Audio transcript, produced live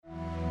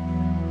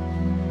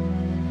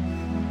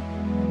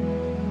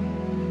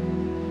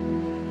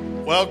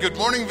Well, good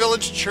morning,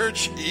 Village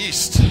Church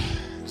East.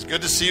 It's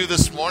good to see you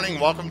this morning.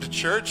 Welcome to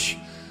church.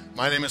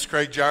 My name is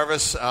Craig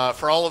Jarvis.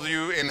 For all of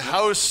you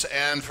in-house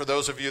and for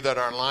those of you that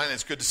are online,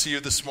 it's good to see you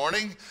this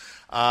morning.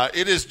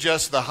 It is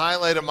just the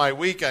highlight of my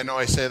week. I know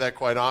I say that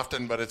quite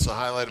often, but it's the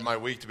highlight of my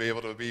week to be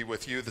able to be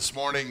with you this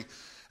morning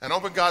and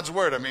open God's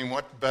Word. I mean,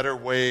 what better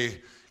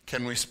way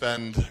can we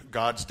spend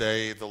God's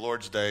day, the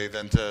Lord's day,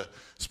 than to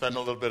spend a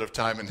little bit of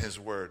time in His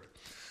Word?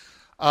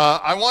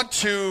 I want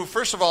to,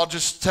 first of all,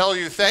 just tell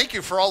you thank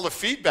you for all the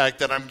feedback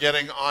that I'm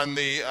getting on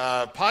the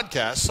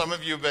podcast. Some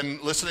of you have been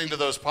listening to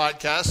those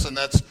podcasts, and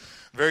that's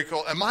very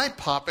cool. Am I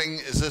popping?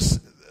 Is this,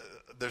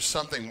 there's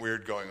something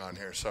weird going on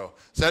here. So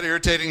is that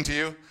irritating to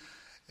you?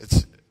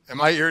 Am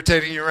I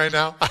irritating you right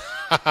now?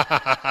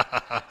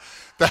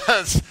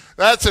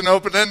 That's an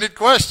open-ended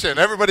question.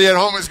 Everybody at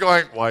home is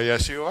going, why,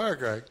 yes, you are,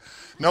 Greg.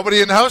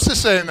 Nobody in the house is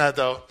saying that,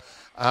 though.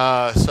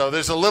 So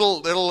there's a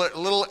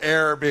little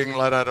air being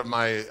let out of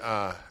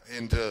my,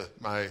 into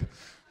my,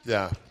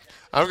 yeah.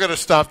 I'm going to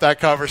stop that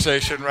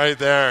conversation right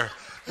there.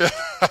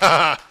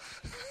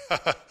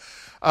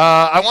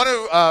 I want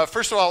to,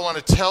 first of all, I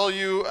want to tell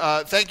you,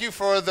 thank you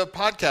for the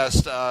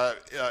podcast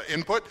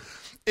input.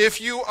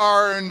 If you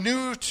are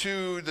new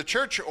to the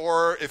church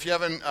or if you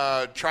haven't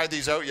tried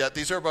these out yet,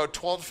 these are about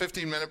 12 to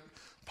 15-minute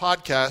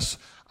podcasts.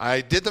 I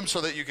did them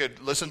so that you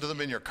could listen to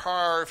them in your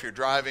car if you're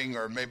driving,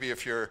 or maybe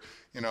if you're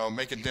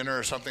making dinner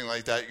or something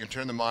like that, you can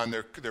turn them on.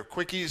 They're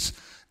quickies,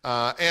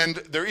 and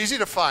they're easy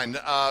to find.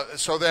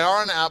 So they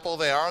are on Apple,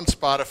 they are on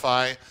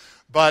Spotify,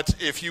 but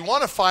if you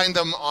want to find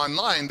them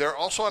online, they're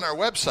also on our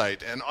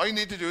website. And all you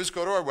need to do is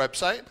go to our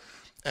website,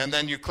 and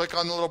then you click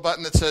on the little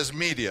button that says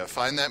Media.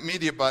 Find that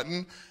Media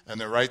button, and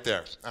they're right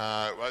there.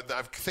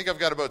 I think I've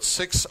got about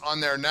 6 on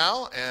there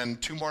now,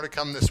 and 2 more to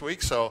come this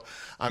week, so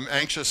I'm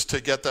anxious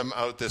to get them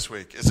out this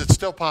week. Is it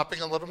still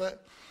popping a little bit?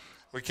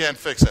 We can't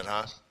fix it,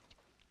 huh?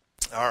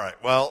 All right.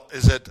 Well,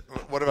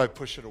 what if I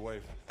push it away?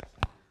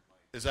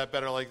 Is that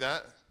better like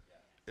that?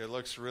 It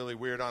looks really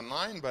weird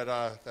online,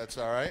 but that's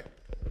all right.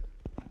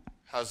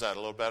 How's that? A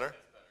little better?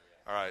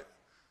 All right.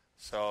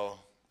 So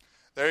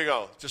there you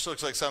go. Just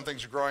looks like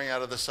something's growing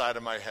out of the side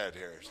of my head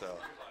here. So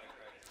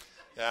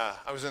yeah,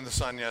 I was in the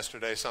sun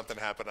yesterday. Something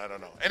happened. I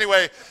don't know.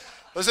 Anyway,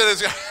 listen,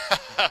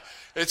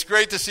 it's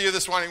great to see you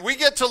this morning. We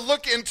get to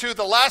look into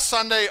the last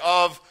Sunday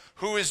of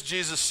Who is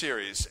Jesus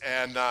series,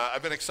 and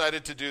I've been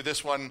excited to do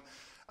this one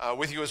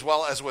with you as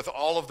well as with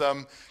all of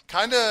them,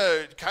 kind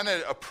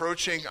of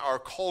approaching our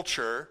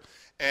culture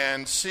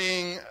and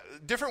seeing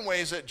different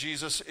ways that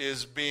Jesus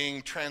is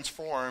being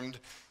transformed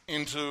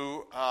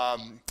into a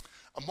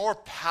more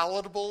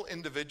palatable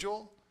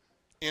individual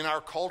in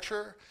our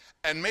culture,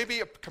 and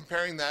maybe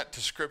comparing that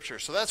to Scripture.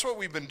 So that's what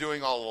we've been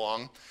doing all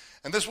along,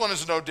 and this one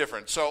is no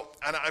different. So,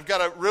 and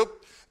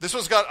this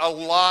one's got a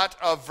lot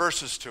of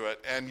verses to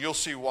it, and you'll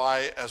see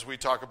why as we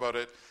talk about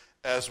it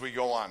as we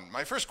go on.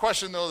 My first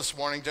question, though, this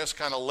morning just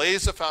kind of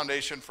lays the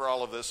foundation for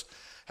all of this.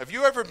 Have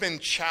you ever been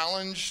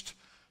challenged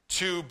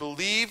to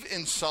believe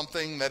in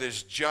something that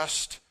is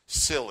just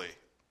silly?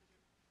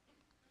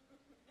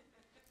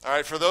 All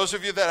right, for those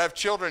of you that have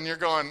children, you're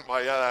going,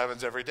 well, yeah, that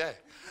happens every day.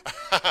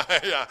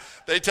 Yeah,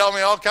 they tell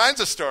me all kinds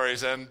of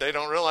stories, and they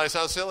don't realize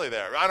how silly they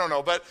are. I don't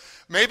know, but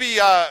maybe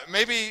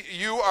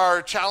you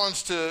are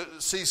challenged to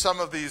see some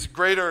of these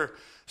greater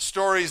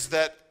stories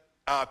that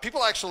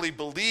people actually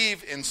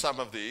believe in some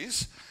of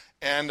these,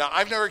 and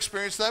I've never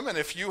experienced them, and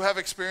if you have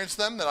experienced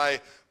them, then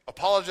I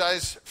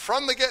apologize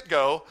from the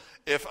get-go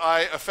if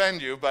I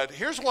offend you. But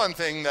here's one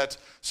thing that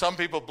some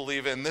people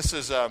believe in. This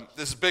is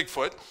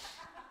Bigfoot,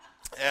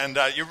 and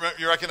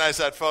you recognize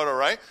that photo,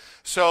 right?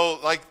 So,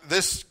 like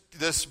this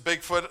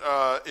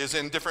Bigfoot is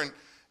in different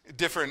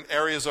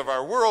areas of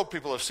our world.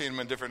 People have seen him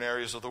in different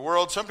areas of the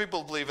world. Some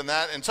people believe in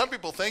that, and some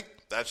people think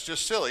that's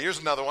just silly. Here's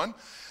another one.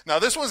 Now,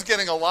 this one's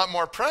getting a lot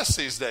more press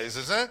these days,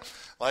 isn't it?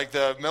 Like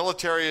the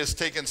military is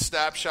taking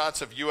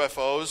snapshots of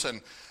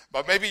UFOs,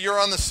 but maybe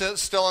you're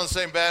still on the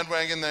same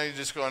bandwagon, then you're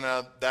just going,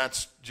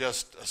 that's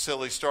just a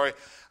silly story.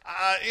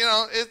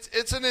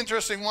 It's an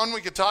interesting one.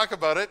 We could talk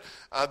about it.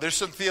 There's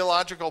some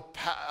theological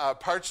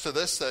parts to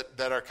this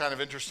that are kind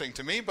of interesting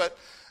to me, but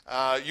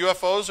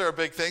UFOs are a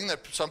big thing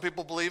that some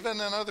people believe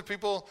in and other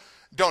people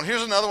don't.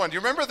 Here's another one. Do you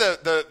remember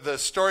the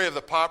story of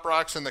the Pop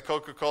Rocks and the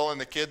Coca-Cola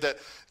and the kid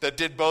that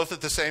did both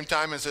at the same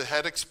time as his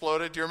head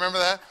exploded? Do you remember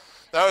that?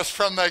 That was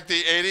from like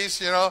the 80s,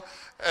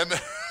 and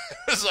it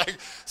was like,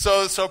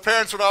 so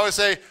parents would always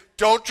say,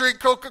 don't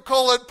drink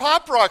Coca-Cola and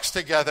Pop Rocks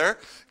together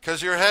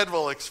because your head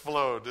will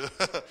explode.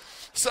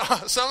 So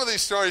some of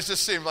these stories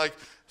just seem like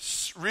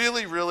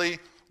really, really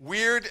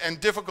weird and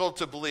difficult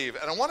to believe.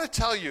 And I want to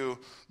tell you,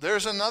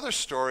 there's another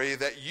story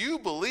that you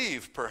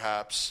believe,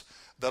 perhaps,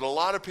 that a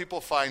lot of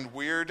people find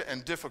weird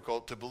and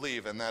difficult to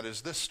believe, and that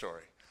is this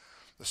story.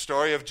 The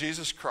story of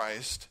Jesus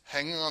Christ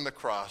hanging on the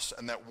cross,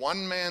 and that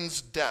one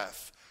man's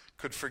death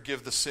could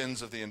forgive the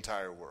sins of the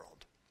entire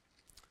world.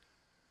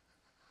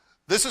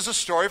 This is a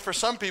story for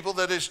some people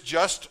that is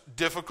just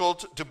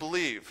difficult to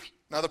believe.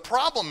 Now the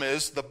problem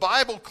is, the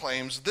Bible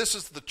claims this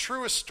is the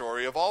truest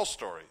story of all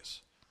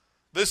stories.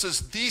 This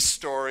is the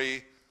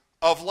story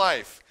of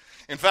life.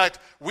 In fact,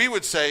 we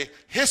would say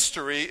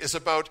history is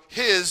about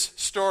his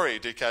story.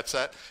 Do you catch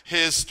that?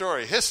 His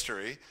story.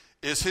 History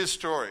is his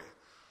story.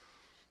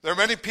 There are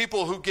many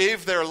people who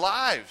gave their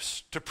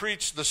lives to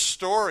preach the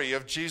story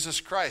of Jesus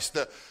Christ,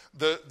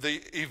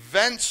 the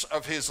events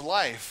of his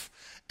life,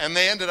 and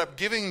they ended up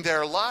giving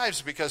their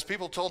lives because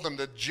people told them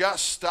to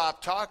just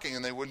stop talking,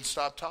 and they wouldn't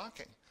stop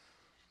talking.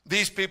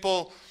 These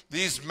people,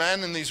 these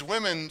men and these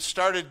women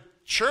started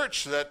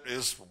church that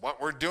is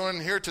what we're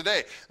doing here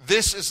today.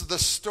 This is the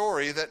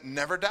story that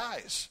never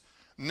dies,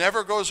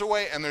 never goes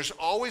away, and there's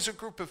always a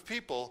group of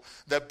people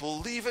that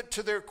believe it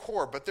to their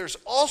core, but there's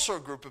also a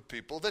group of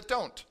people that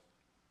don't.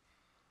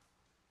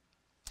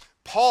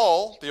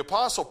 Paul, the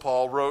Apostle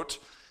Paul, wrote,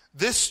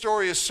 this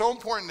story is so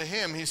important to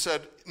him, he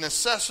said,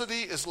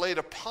 necessity is laid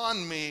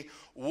upon me.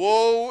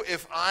 Woe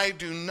if I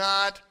do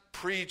not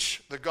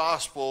preach the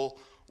gospel,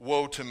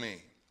 woe to me.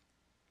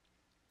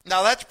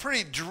 Now that's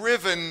pretty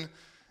driven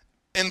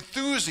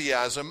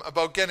enthusiasm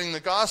about getting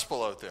the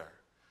gospel out there.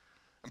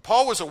 And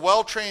Paul was a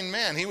well-trained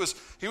man. He was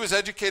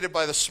educated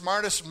by the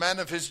smartest men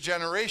of his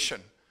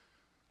generation.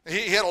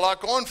 He had a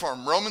lot going for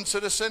him. Roman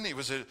citizen, he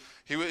was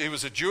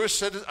a Jewish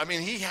citizen. I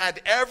mean, he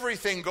had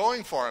everything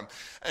going for him.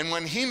 And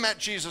when he met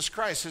Jesus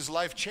Christ, his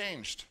life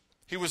changed.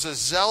 He was a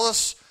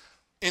zealous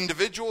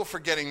individual for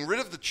getting rid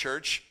of the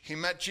church. He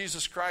met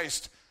Jesus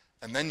Christ,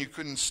 and then you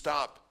couldn't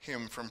stop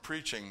him from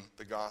preaching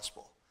the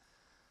gospel.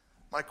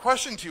 My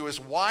question to you is,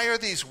 why are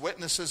these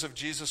witnesses of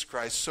Jesus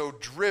Christ so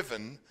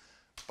driven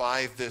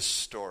by this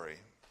story?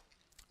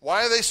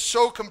 Why are they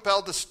so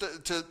compelled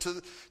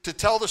to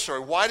tell the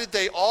story? Why did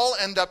they all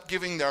end up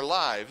giving their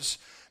lives?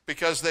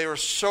 Because they were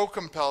so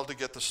compelled to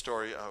get the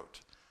story out.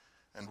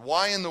 And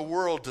why in the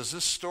world does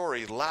this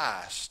story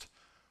last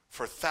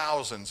for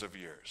thousands of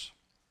years?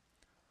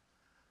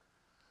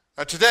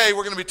 Now today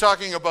we're going to be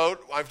talking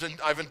about,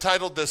 I've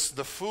entitled this,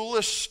 The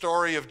Foolish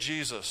Story of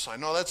Jesus. I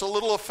know that's a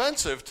little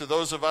offensive to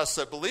those of us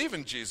that believe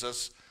in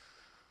Jesus,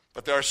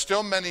 but there are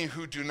still many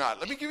who do not.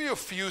 Let me give you a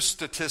few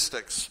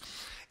statistics.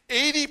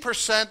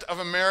 80% of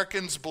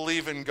Americans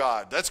believe in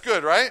God. That's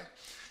good, right?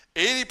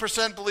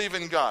 80% believe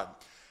in God.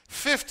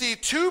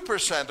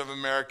 52% of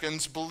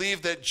Americans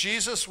believe that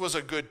Jesus was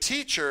a good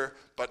teacher,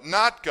 but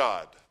not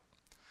God.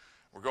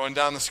 We're going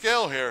down the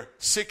scale here.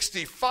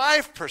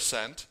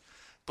 65%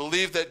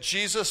 believe that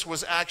Jesus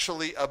was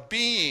actually a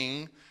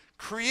being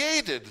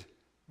created,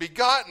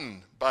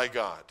 begotten by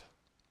God.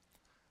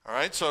 All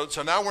right, so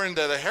now we're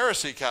into the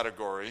heresy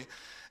category.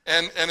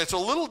 And it's a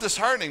little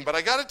disheartening, but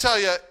I got to tell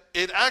you,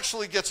 it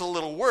actually gets a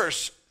little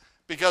worse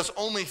because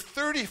only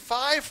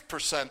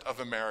 35% of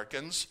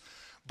Americans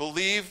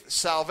believe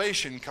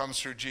salvation comes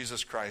through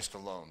Jesus Christ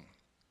alone.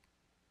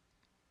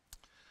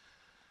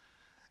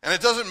 And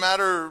it doesn't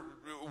matter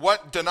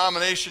what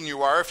denomination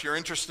you are, if you're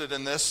interested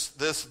in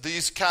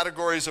these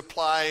categories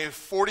apply.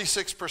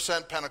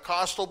 46%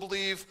 Pentecostal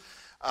believe,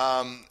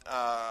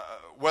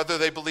 whether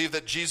they believe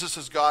that Jesus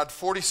is God.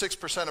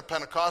 46% of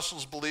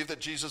Pentecostals believe that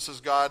Jesus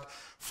is God.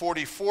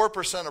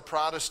 44% of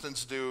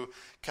Protestants do.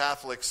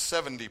 Catholics,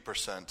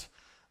 70%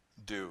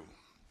 do.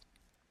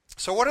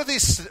 So what do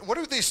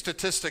these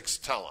statistics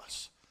tell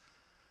us?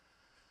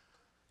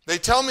 They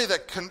tell me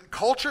that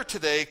culture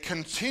today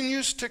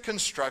continues to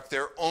construct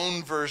their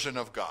own version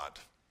of God.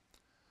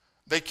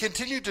 They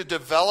continue to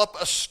develop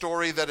a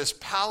story that is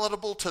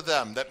palatable to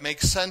them, that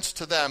makes sense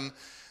to them.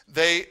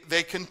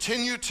 They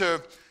continue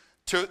to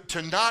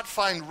not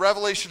find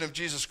revelation of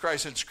Jesus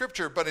Christ in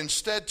Scripture, but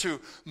instead to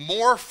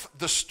morph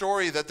the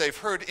story that they've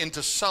heard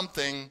into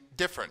something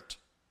different.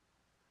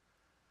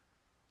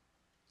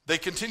 They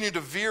continue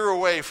to veer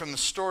away from the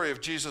story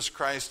of Jesus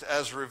Christ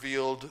as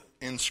revealed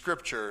in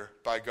Scripture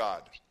by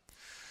God.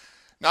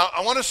 Now,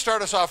 I want to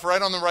start us off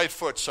right on the right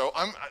foot. So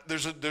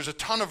there's a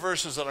ton of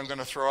verses that I'm going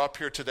to throw up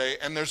here today,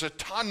 and there's a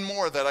ton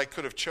more that I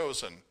could have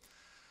chosen.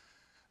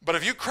 But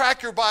if you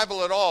crack your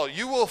Bible at all,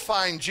 you will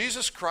find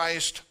Jesus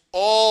Christ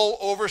all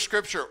over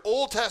Scripture,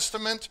 Old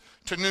Testament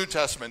to New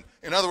Testament.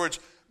 In other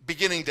words,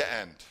 beginning to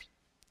end.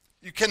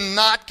 You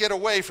cannot get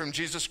away from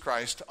Jesus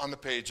Christ on the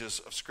pages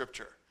of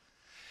Scripture.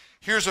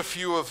 Here's a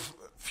few of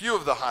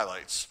the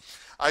highlights.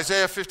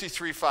 Isaiah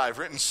 53:5,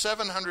 written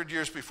 700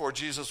 years before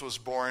Jesus was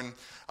born,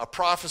 a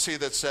prophecy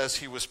that says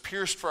he was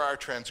pierced for our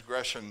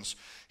transgressions,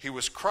 he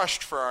was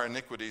crushed for our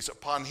iniquities.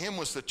 Upon him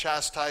was the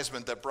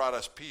chastisement that brought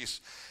us peace.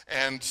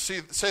 And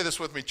say this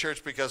with me,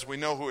 church, because we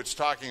know who it's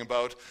talking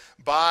about.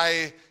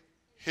 By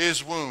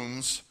his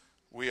wounds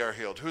we are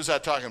healed. Who's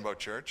that talking about,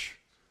 church?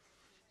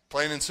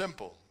 Plain and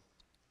simple.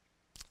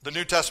 The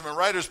New Testament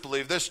writers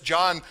believe this.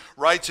 John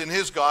writes in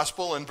his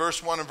gospel in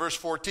verse 1 and verse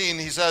 14,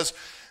 he says,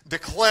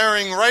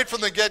 declaring right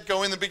from the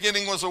get-go, in the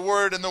beginning was a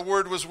Word, and the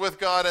Word was with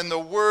God, and the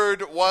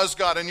Word was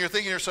God. And you're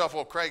thinking to yourself,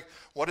 well, Craig,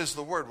 what is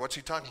the Word? What's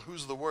he talking about?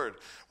 Who's the Word?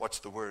 What's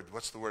the Word?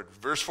 What's the Word?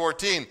 Verse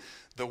 14,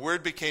 the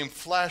Word became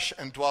flesh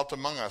and dwelt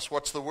among us.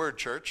 What's the Word,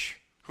 church?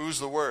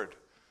 Who's the Word?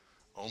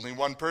 Only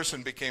one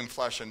person became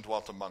flesh and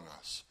dwelt among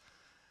us.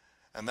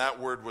 And that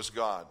Word was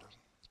God.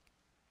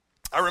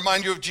 I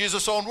remind you of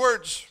Jesus' own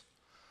words.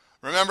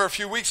 Remember a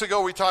few weeks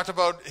ago we talked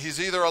about he's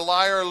either a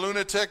liar, a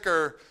lunatic,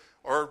 or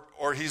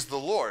he's the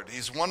Lord.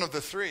 He's one of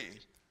the three.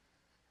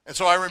 And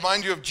so I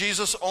remind you of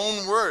Jesus'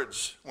 own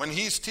words. When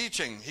he's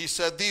teaching, he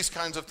said these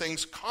kinds of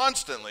things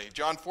constantly.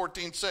 John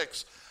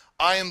 14:6,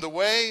 I am the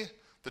way,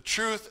 the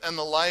truth, and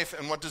the life.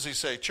 And what does he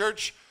say?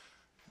 Church,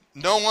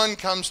 no one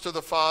comes to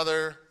the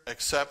Father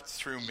except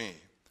through me.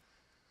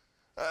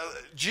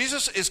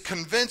 Jesus is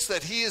convinced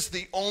that he is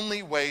the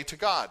only way to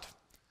God.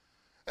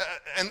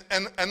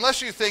 And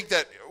unless you think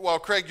that, well,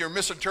 Craig, you're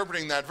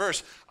misinterpreting that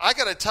verse, I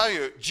got to tell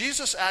you,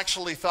 Jesus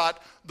actually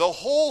thought the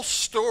whole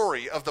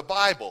story of the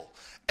Bible,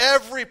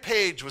 every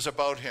page was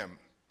about him.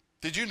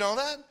 Did you know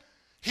that?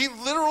 He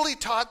literally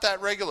taught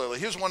that regularly.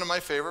 Here's one of my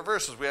favorite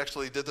verses. We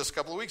actually did this a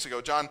couple of weeks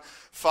ago. John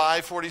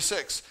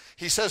 5:46.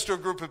 He says to a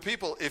group of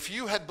people, if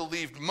you had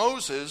believed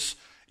Moses,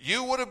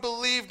 you would have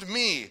believed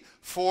me,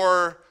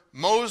 for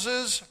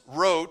Moses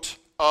wrote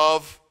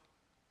of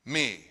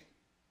me.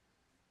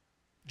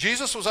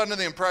 Jesus was under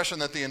the impression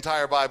that the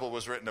entire Bible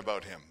was written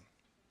about him.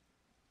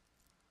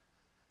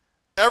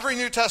 Every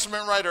New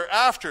Testament writer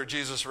after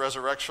Jesus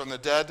resurrects from the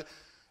dead,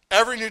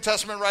 every New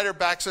Testament writer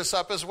backs this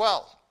up as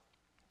well.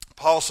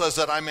 Paul says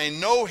that I may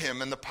know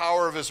him in the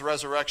power of his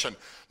resurrection.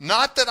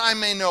 Not that I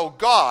may know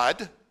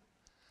God,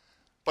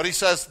 but he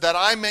says that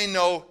I may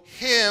know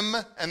him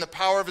and the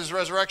power of his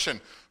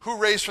resurrection. Who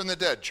raised from the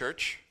dead,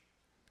 church?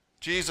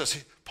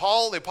 Jesus.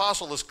 Paul the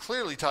apostle is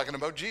clearly talking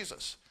about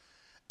Jesus.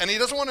 And he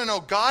doesn't want to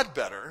know God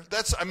better.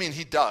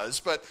 He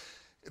does, but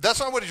that's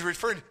not what he's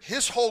referring to.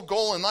 His whole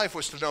goal in life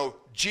was to know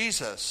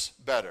Jesus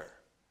better.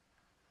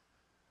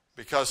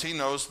 Because he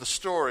knows the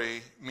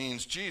story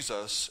means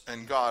Jesus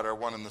and God are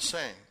one and the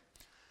same.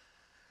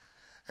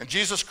 And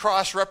Jesus'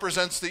 cross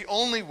represents the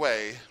only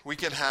way we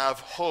can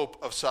have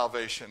hope of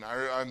salvation.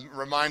 I'm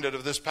reminded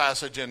of this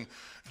passage in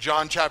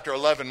John chapter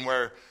 11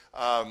 where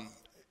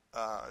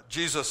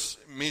Jesus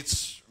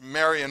meets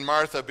Mary and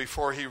Martha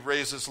before he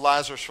raises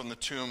Lazarus from the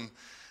tomb.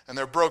 And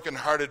they're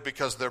brokenhearted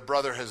because their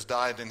brother has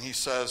died. And he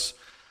says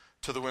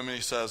to the women,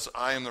 he says,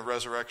 I am the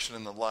resurrection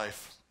and the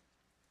life.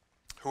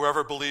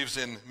 Whoever believes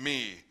in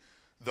me,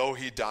 though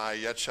he die,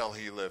 yet shall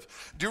he live.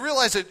 Do you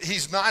realize that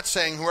he's not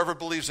saying whoever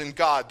believes in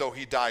God, though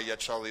he die, yet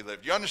shall he live?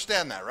 You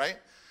understand that, right?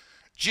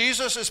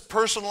 Jesus is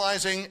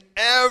personalizing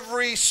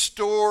every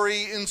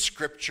story in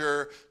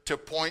Scripture to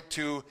point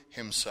to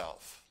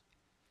himself.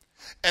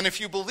 And if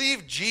you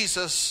believe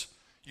Jesus,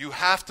 you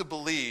have to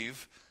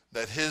believe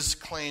that his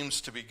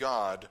claims to be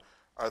God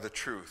are the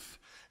truth.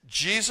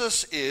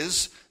 Jesus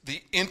is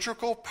the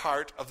integral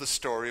part of the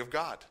story of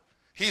God.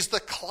 He's the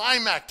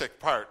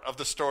climactic part of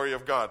the story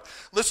of God.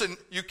 Listen,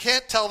 you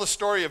can't tell the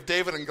story of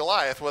David and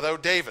Goliath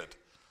without David.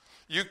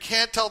 You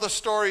can't tell the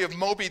story of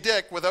Moby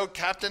Dick without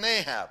Captain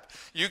Ahab.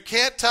 You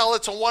can't tell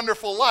It's a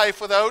Wonderful Life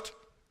without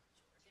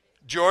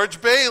George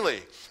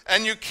Bailey.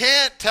 And you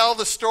can't tell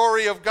the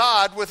story of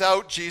God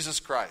without Jesus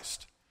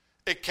Christ.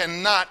 It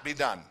cannot be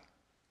done.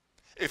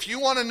 If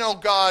you want to know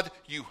God,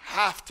 you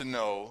have to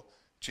know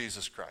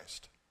Jesus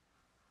Christ.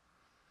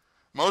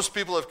 Most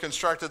people have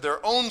constructed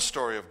their own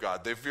story of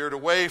God. They've veered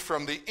away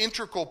from the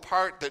integral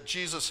part that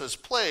Jesus has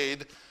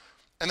played,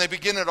 and they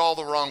begin at all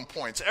the wrong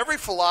points. Every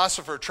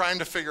philosopher trying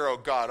to figure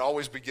out God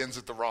always begins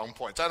at the wrong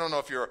points. I don't know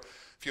if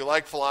you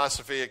like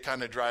philosophy, it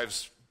kind of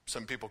drives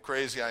some people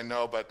crazy, I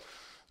know, but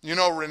you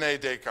know Rene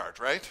Descartes,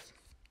 right?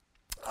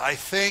 I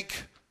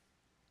think,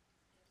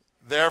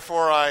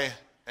 therefore I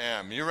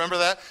am. You remember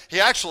that? He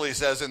actually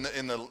says in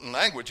the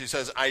language, he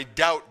says, I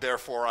doubt,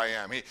 therefore I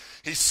am.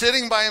 He's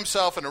sitting by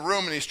himself in a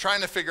room and he's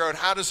trying to figure out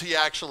how does he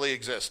actually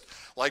exist.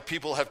 Like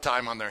people have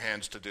time on their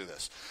hands to do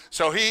this.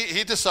 So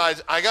he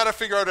decides, I got to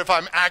figure out if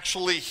I'm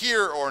actually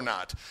here or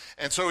not.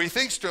 And so he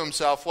thinks to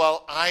himself,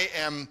 well, I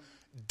am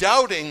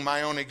doubting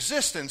my own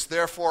existence,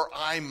 therefore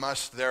I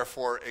must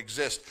therefore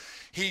exist.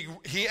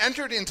 He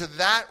entered into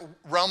that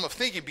realm of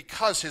thinking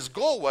because his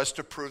goal was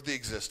to prove the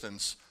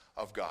existence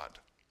of God.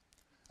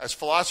 As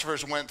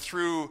philosophers went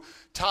through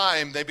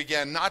time, they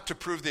began not to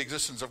prove the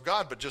existence of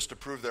God, but just to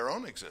prove their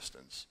own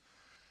existence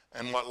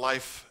and what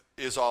life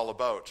is all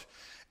about.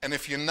 And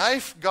if you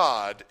knife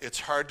God,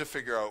 it's hard to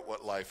figure out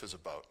what life is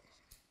about.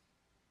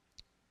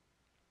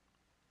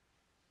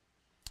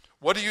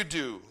 What do you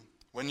do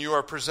when you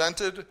are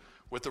presented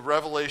with the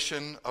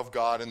revelation of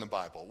God in the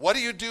Bible? What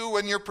do you do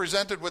when you're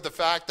presented with the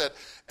fact that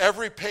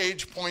every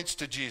page points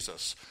to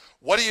Jesus?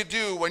 What do you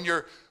do when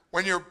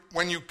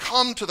you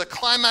come to the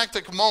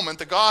climactic moment,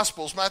 the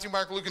Gospels, Matthew,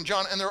 Mark, Luke, and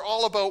John, and they're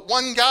all about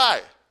one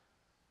guy?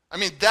 I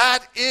mean,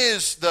 that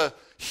is the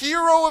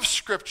hero of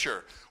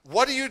Scripture.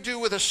 What do you do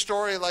with a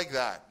story like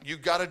that?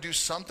 You've got to do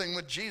something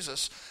with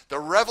Jesus. The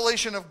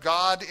revelation of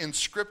God in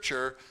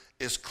Scripture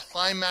is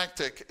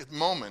climactic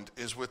moment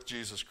is with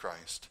Jesus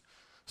Christ.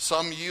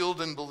 Some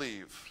yield and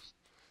believe.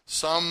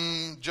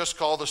 Some just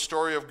call the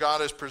story of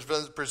God as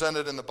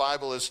presented in the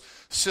Bible as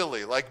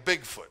silly, like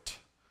Bigfoot.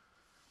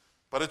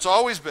 But it's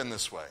always been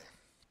this way.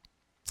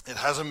 It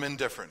hasn't been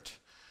different.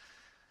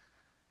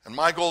 And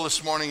my goal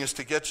this morning is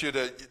to get you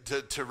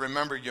to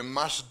remember you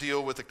must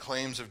deal with the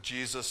claims of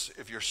Jesus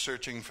if you're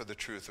searching for the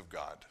truth of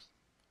God.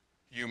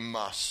 you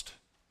must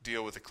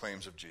deal with the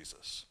claims of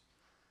Jesus.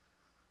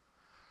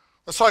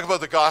 Let's talk about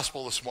the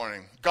gospel this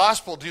morning.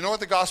 Gospel, do you know what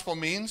the gospel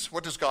means?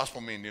 What does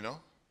gospel mean, do you know?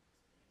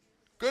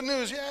 Good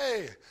news,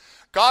 yay!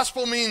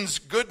 Gospel means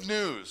good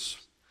news.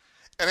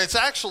 And it's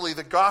actually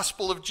the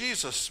gospel of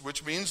Jesus,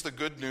 which means the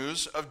good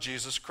news of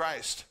Jesus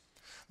Christ.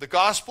 The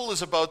gospel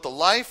is about the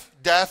life,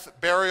 death,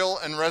 burial,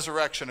 and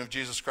resurrection of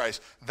Jesus Christ.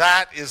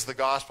 That is the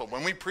gospel.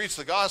 When we preach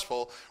the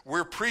gospel,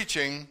 we're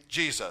preaching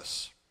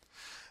Jesus.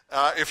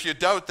 If you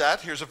doubt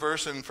that, here's a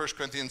verse in 1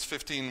 Corinthians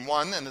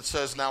 15:1, and it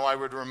says, "Now I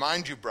would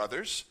remind you,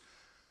 brothers,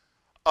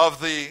 of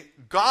the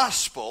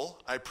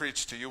gospel I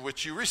preached to you,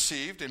 which you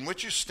received, in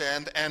which you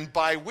stand, and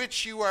by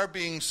which you are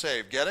being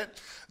saved." Get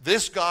it?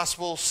 This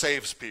gospel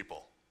saves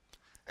people.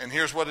 And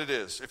here's what it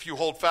is. "If you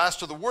hold fast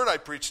to the word I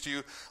preached to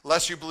you,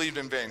 lest you believed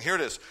in vain." Here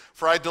it is.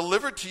 "For I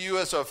delivered to you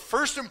as of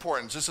first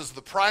importance," this is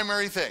the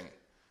primary thing,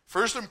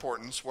 first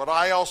importance, "what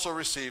I also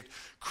received.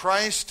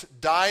 Christ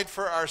died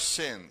for our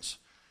sins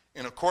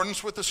in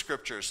accordance with the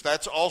Scriptures."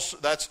 That's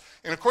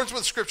in accordance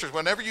with the Scriptures.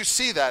 Whenever you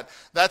see that,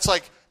 that's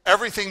like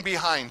everything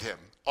behind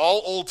him.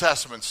 All Old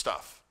Testament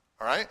stuff.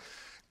 All right?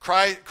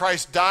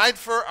 Christ died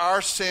for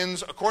our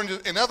sins according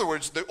to, in other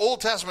words, the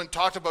Old Testament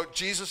talked about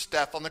Jesus'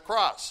 death on the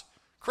cross.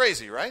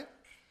 Crazy, right?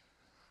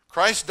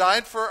 Christ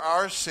died for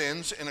our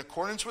sins in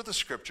accordance with the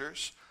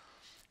Scriptures.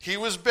 He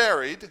was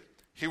buried.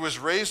 He was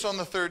raised on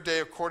the third day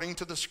according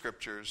to the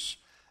Scriptures.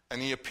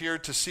 And he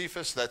appeared to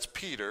Cephas, that's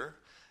Peter,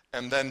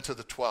 and then to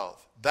the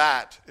 12.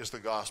 That is the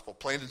gospel,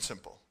 plain and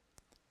simple.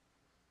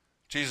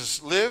 Jesus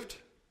lived.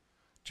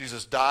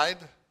 Jesus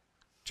died.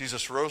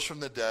 Jesus rose from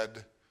the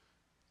dead.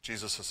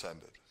 Jesus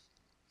ascended.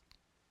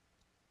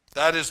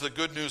 That is the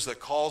good news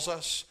that calls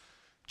us,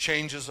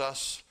 changes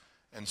us,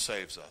 and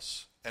saves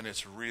us. And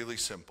it's really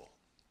simple.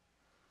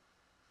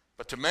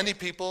 But to many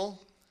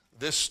people,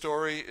 this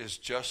story is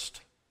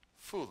just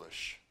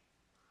foolish.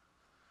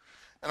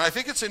 And I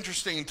think it's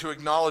interesting to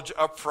acknowledge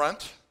up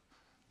front,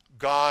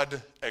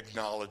 God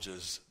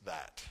acknowledges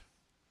that.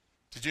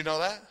 Did you know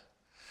that?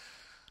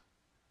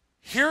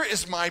 Here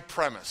is my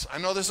premise. I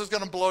know this is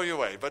going to blow you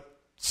away,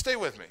 but stay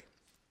with me.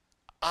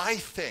 I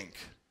think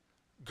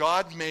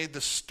God made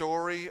the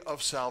story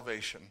of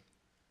salvation,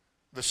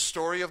 the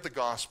story of the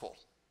gospel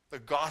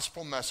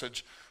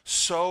message,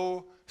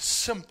 so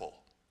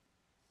simple,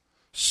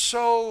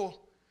 so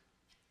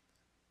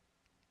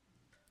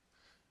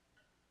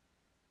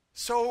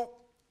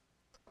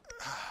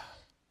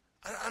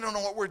I don't know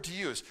what word to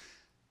use.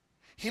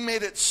 He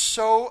made it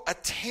so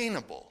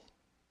attainable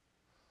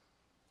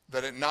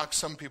that it knocks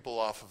some people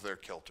off of their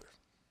kilter.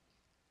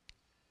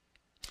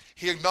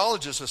 He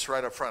acknowledges this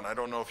right up front. I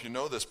don't know if you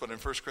know this, but in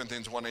 1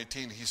 Corinthians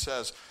 1:18, he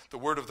says, "The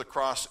word of the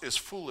cross is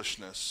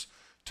foolishness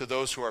to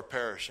those who are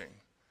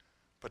perishing.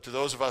 But to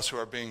those of us who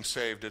are being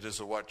saved, it is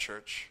a what,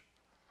 church?"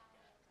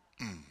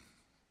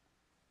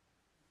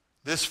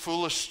 This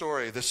foolish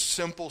story, this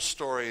simple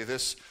story,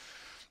 this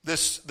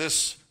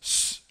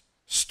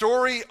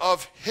story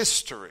of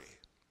history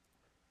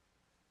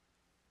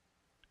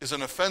is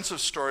an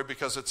offensive story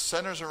because it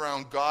centers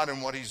around God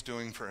and what he's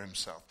doing for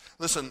himself.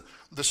 Listen,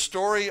 the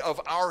story of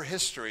our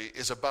history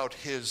is about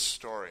his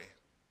story.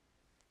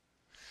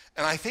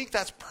 And I think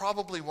that's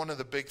probably one of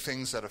the big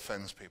things that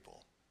offends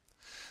people.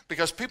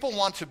 Because people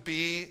want to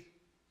be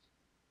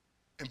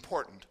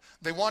important.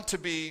 They want to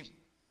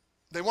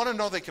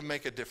know they can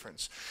make a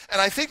difference.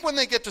 And I think when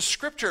they get to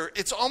Scripture,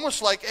 it's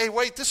almost like, hey,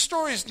 wait, this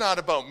story is not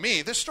about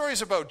me. This story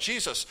is about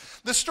Jesus.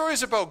 This story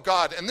is about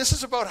God. And this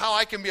is about how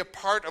I can be a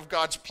part of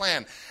God's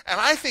plan. And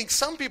I think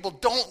some people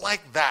don't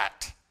like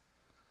that.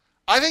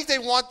 I think they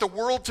want the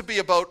world to be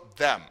about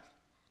them.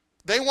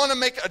 They want to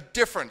make a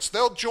difference.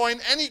 They'll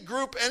join any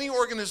group, any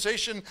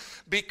organization,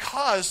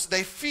 because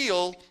they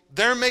feel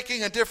they're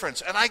making a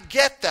difference. And I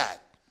get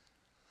that.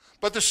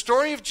 But the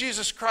story of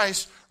Jesus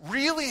Christ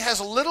really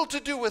has little to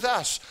do with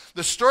us.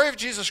 The story of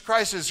Jesus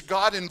Christ is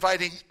God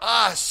inviting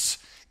us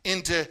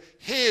into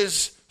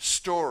his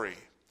story.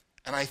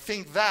 And I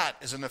think that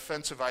is an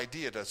offensive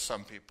idea to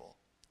some people.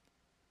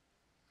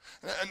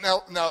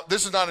 Now,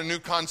 this is not a new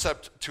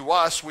concept to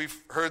us.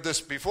 We've heard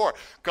this before.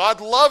 God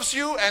loves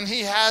you and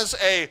he has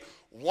a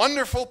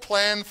wonderful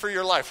plan for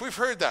your life. We've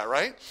heard that,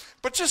 right?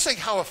 But just think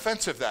how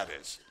offensive that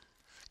is.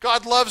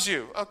 God loves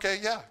you. Okay,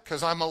 yeah,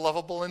 because I'm a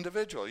lovable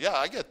individual. Yeah,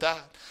 I get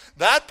that.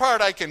 That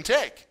part I can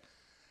take.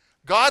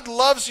 God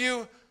loves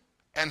you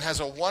and has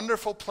a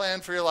wonderful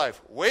plan for your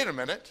life. Wait a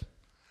minute.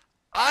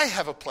 I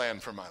have a plan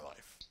for my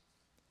life.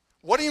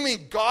 What do you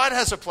mean God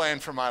has a plan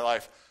for my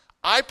life?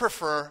 I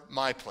prefer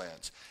my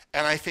plans.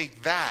 And I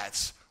think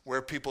that's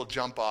where people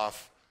jump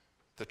off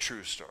the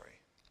true story.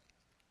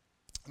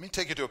 Let me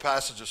take you to a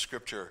passage of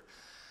Scripture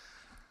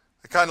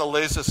that kind of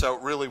lays this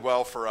out really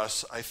well for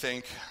us, I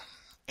think.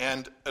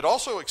 And it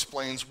also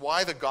explains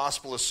why the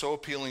gospel is so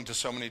appealing to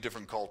so many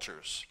different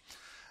cultures.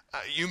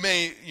 You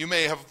may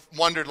have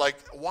wondered, like,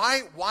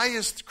 why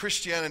is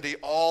Christianity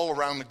all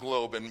around the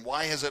globe, and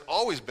why has it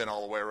always been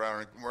all the way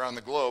around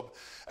the globe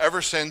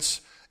ever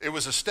since it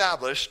was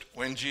established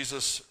when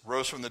Jesus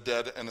rose from the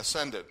dead and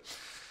ascended?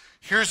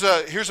 Here's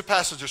a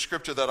passage of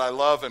scripture that I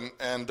love,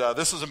 and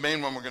this is the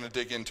main one we're going to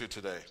dig into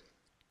today.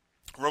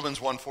 Romans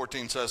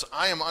 1:14 says,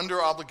 I am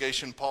under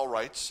obligation, Paul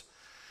writes.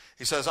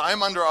 He says, I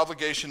am under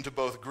obligation to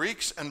both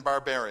Greeks and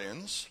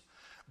barbarians,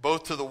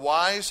 both to the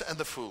wise and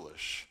the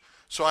foolish.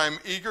 So I am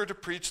eager to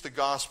preach the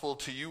gospel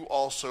to you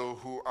also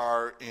who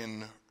are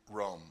in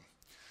Rome.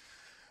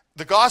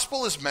 The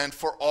gospel is meant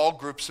for all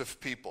groups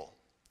of people.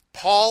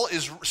 Paul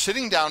is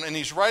sitting down and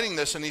he's writing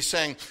this and he's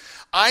saying,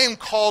 I am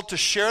called to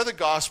share the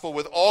gospel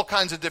with all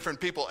kinds of different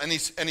people. And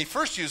he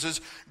first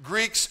uses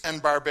Greeks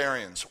and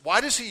barbarians.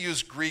 Why does he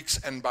use Greeks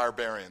and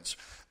barbarians?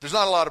 There's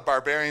not a lot of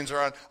barbarians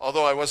around,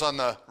 although I was on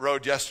the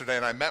road yesterday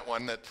and I met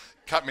one that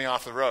cut me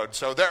off the road.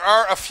 So there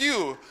are a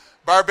few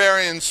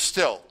barbarians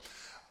still.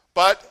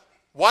 But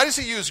why does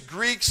he use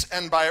Greeks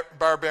and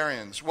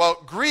barbarians?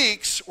 Well,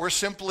 Greeks were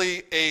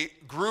simply a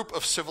group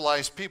of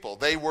civilized people.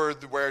 They were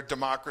where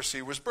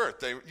democracy was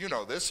birthed. You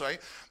know this, right?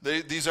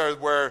 These are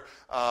where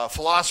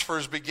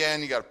philosophers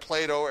began. You got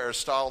Plato,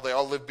 Aristotle. They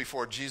all lived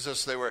before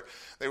Jesus. They were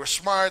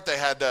smart. They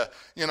had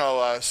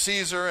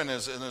Caesar and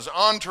his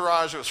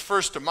entourage. It was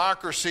first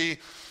democracy.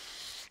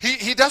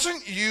 He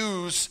doesn't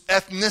use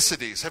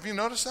ethnicities. Have you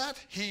noticed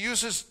that? He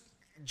uses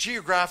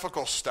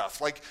geographical stuff,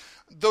 like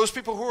those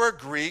people who are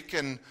Greek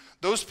and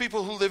those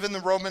people who live in the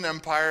Roman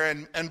Empire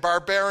and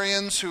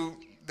barbarians who,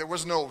 there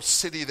was no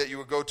city that you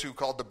would go to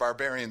called the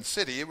barbarian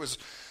city.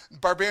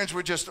 Barbarians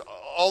were just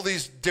all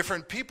these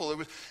different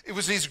people. It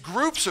was these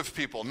groups of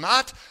people,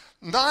 not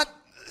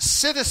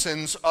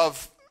citizens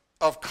of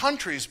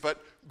countries,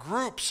 but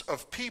groups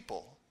of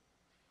people.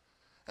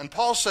 And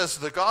Paul says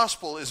the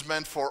gospel is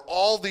meant for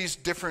all these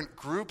different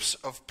groups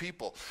of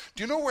people.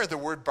 Do you know where the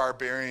word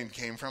barbarian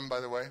came from,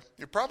 by the way?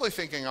 You're probably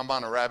thinking I'm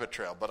on a rabbit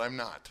trail, but I'm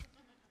not.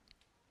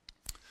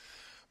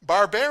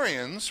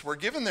 Barbarians were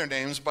given their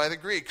names by the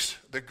Greeks.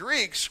 The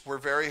Greeks were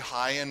very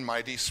high and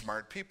mighty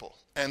smart people,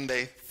 and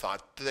they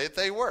thought that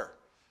they were.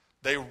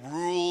 They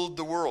ruled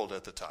the world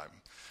at the time.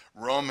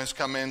 Rome has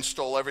come in,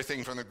 stole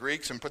everything from the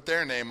Greeks and put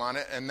their name on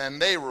it, and then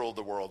they ruled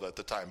the world at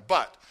the time.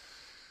 But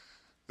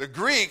the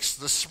Greeks,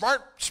 the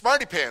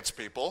smarty pants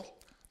people,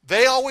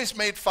 they always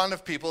made fun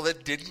of people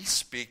that didn't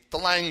speak the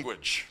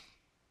language.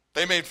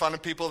 They made fun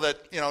of people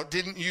that,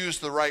 didn't use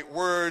the right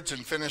words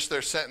and finish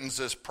their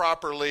sentences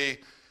properly.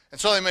 And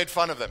so they made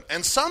fun of them.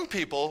 And some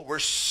people were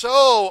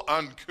so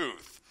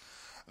uncouth,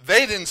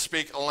 they didn't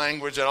speak a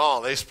language at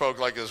all. They spoke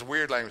like this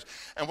weird language.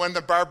 And when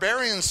the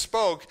barbarians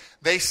spoke,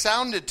 they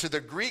sounded to the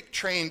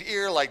Greek-trained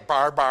ear like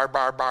bar, bar,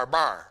 bar, bar,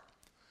 bar.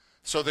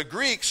 So the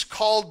Greeks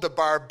called the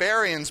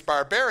barbarians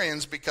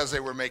because they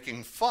were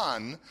making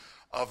fun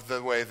of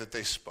the way that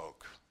they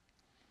spoke.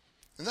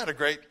 Isn't that a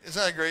great?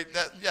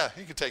 Yeah,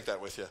 you can take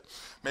that with you.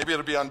 Maybe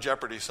it'll be on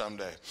Jeopardy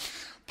someday.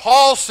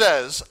 Paul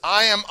says,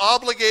 I am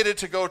obligated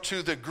to go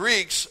to the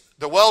Greeks,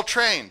 the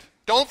well-trained.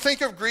 Don't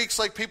think of Greeks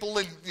like people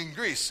in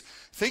Greece.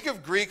 Think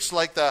of Greeks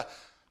like the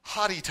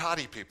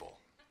hotty-toddy people.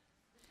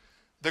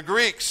 The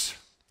Greeks,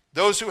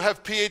 those who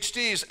have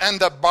PhDs, and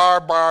the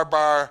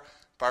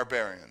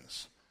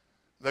barbarians.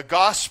 The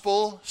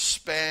gospel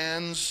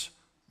spans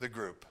the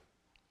group.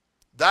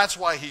 That's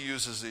why he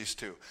uses these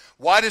two.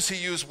 Why does he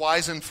use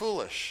wise and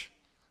foolish?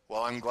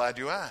 Well, I'm glad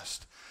you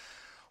asked.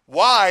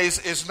 Wise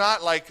is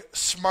not like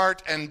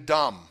smart and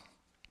dumb.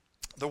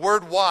 The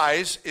word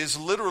wise is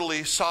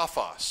literally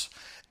sophos.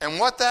 And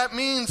what that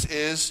means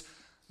is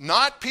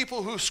not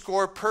people who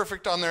score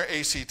perfect on their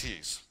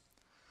ACTs.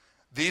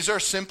 These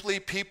are simply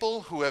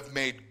people who have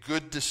made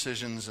good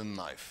decisions in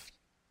life.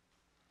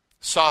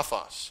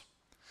 Sophos.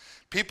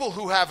 People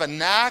who have a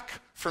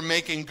knack for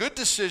making good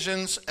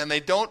decisions and they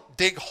don't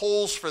dig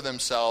holes for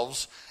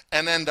themselves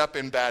and end up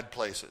in bad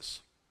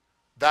places.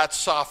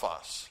 That's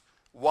sophos.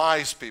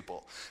 Wise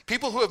people.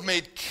 People who have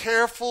made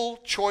careful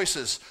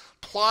choices,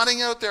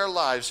 plotting out their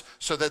lives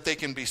so that they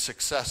can be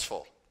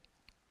successful.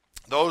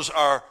 Those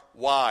are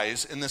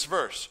wise in this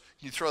verse.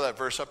 Can you throw that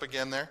verse up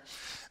again there?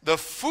 The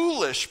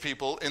foolish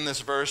people in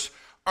this verse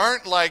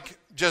aren't like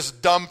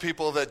just dumb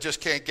people that just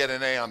can't get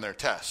an A on their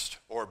test,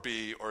 or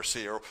B or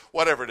C, or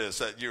whatever it is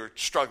that you're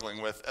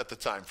struggling with at the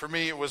time. For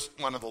me, it was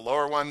one of the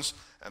lower ones,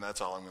 and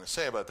that's all I'm going to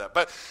say about that.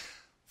 But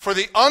for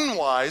the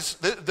unwise,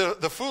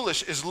 the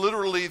foolish is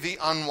literally the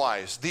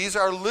unwise. These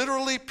are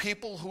literally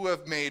people who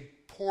have made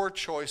poor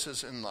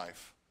choices in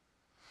life.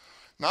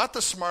 Not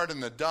the smart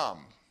and the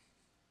dumb,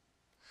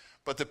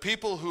 but the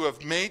people who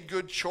have made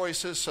good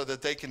choices so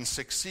that they can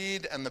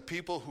succeed, and the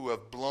people who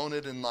have blown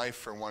it in life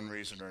for one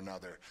reason or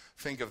another.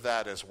 Think of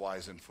that as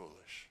wise and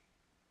foolish.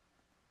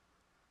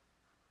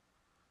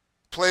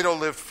 Plato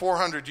lived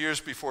 400 years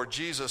before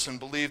Jesus and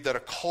believed that a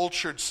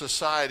cultured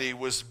society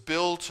was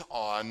built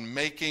on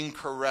making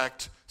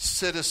correct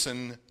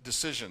citizen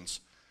decisions.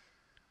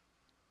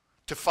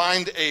 To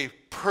find a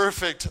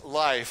perfect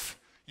life,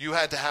 you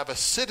had to have a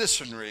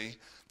citizenry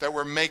that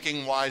were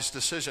making wise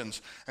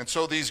decisions. And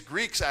so these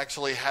Greeks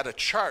actually had a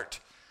chart.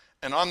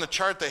 And on the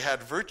chart they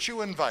had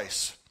virtue and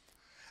vice.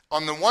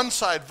 On the one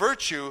side,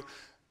 virtue,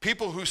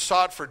 people who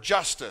sought for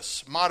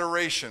justice,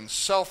 moderation,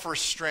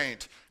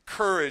 self-restraint,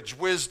 courage,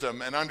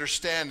 wisdom, and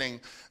understanding,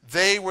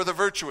 they were the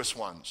virtuous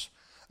ones.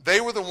 They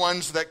were the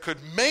ones that could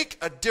make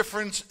a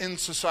difference in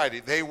society.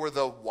 They were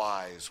the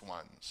wise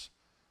ones.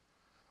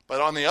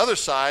 But on the other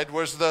side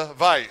was the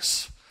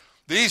vice.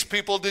 These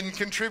people didn't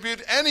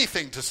contribute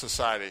anything to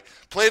society.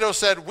 Plato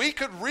said, we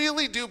could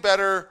really do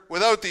better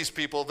without these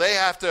people. They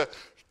have to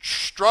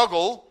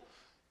struggle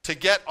to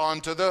get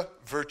onto the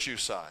virtue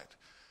side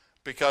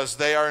because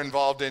they are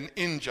involved in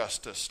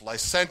injustice,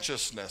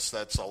 licentiousness,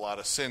 that's a lot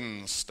of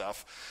sin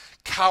stuff,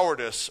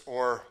 cowardice,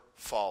 or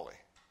folly.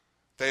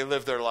 They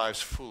live their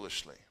lives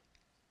foolishly.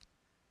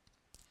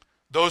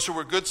 Those who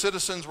were good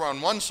citizens were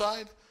on one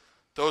side.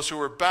 Those who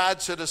were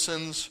bad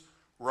citizens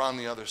were on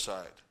the other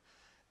side.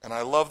 And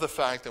I love the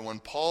fact that when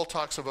Paul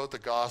talks about the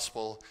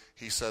gospel,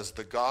 he says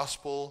the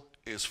gospel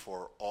is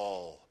for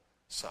all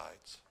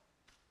sides.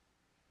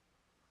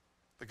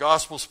 The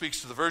gospel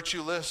speaks to the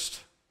virtue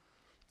list.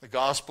 The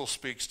gospel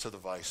speaks to the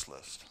vice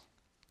list.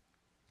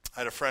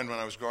 I had a friend when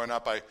I was growing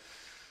up. I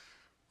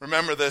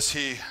remember this.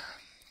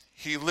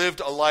 He lived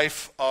a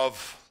life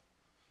of,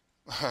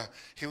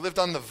 he lived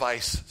on the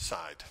vice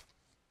side.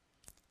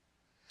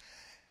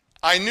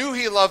 I knew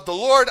he loved the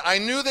Lord. I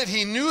knew that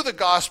he knew the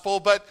gospel,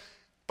 but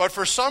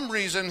for some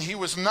reason he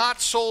was not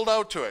sold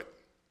out to it.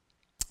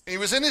 He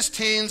was in his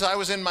teens, I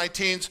was in my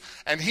teens,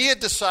 and he had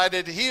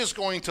decided he is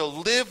going to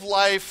live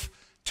life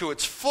to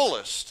its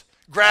fullest,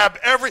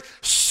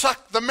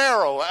 suck the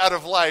marrow out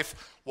of life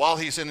while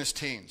he's in his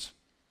teens.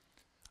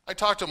 I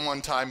talked to him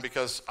one time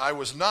because I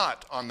was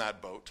not on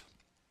that boat.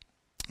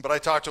 But I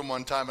talked to him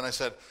one time and I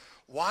said,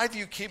 why do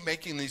you keep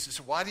making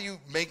why do you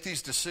make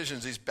these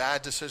decisions, these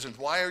bad decisions?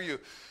 Why are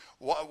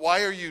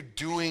you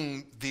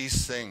doing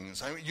these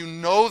things? I mean, you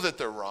know that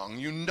they're wrong.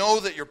 You know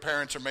that your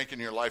parents are making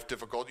your life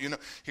difficult. You know,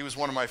 he was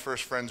one of my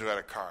first friends who had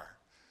a car.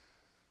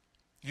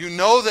 You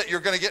know that you're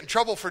going to get in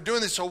trouble for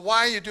doing this, so why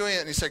are you doing it?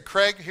 And he said,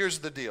 Craig, here's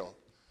the deal.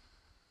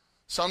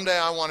 Someday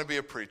I want to be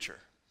a preacher.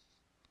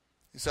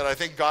 He said, I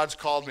think God's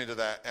called me to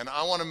that, and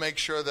I want to make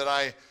sure that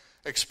I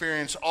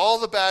experience all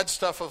the bad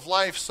stuff of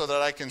life so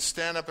that I can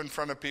stand up in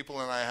front of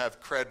people and I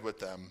have cred with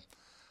them.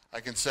 I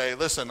can say,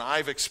 listen,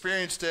 I've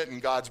experienced it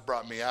and God's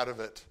brought me out of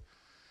it.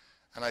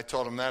 And I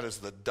told him that is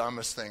the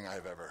dumbest thing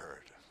I've ever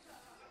heard.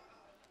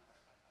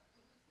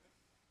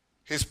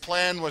 His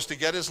plan was to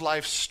get his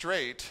life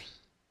straight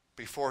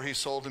before he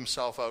sold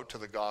himself out to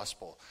the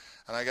gospel.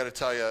 And I got to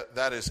tell you,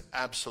 that is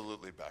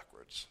absolutely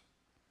backwards.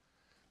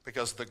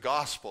 Because the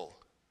gospel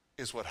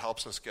is what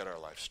helps us get our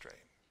life straight.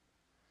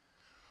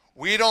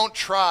 We don't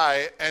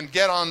try and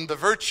get on the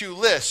virtue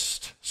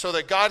list so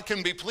that God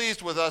can be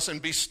pleased with us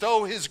and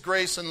bestow his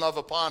grace and love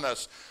upon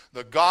us.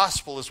 The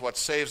gospel is what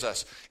saves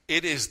us.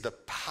 It is the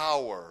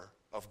power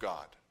of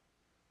God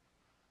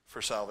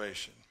for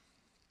salvation.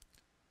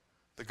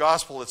 The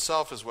gospel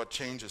itself is what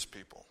changes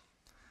people.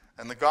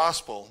 And the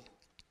gospel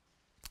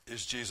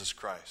is Jesus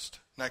Christ.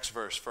 Next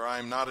verse, for I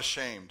am not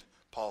ashamed,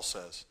 Paul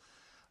says.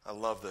 I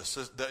love this.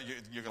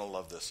 You're going to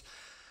love this.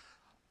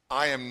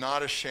 I am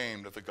not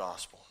ashamed of the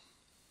gospel.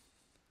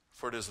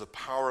 For it is the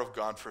power of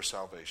God for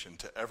salvation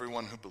to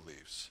everyone who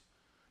believes,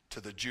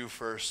 to the Jew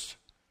first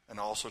and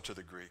also to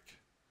the Greek.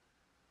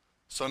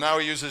 So now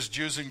he uses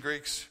Jews and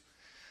Greeks.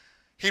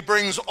 He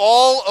brings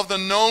all of the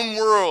known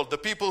world, the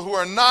people who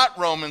are not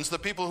Romans, the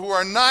people who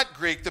are not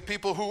Greek, the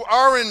people who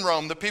are in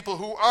Rome, the people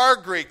who are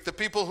Greek, the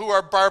people who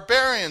are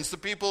barbarians, the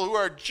people who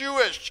are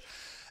Jewish.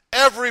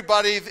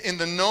 Everybody in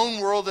the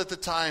known world at the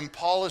time,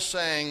 Paul is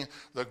saying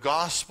the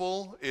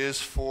gospel is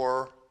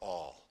for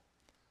all.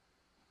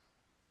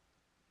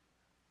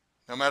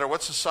 No matter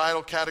what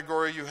societal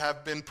category you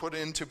have been put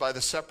into by the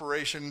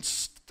separation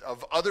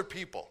of other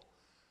people,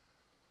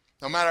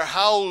 no matter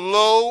how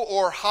low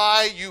or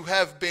high you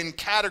have been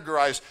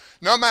categorized,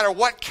 no matter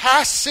what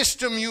caste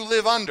system you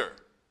live under,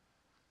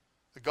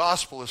 the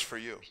gospel is for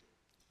you.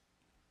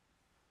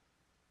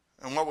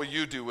 And what will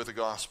you do with the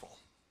gospel?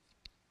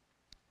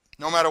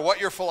 No matter what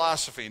your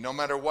philosophy, no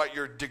matter what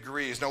your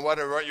degrees, no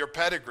matter what your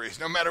pedigrees,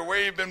 no matter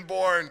where you've been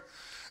born,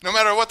 no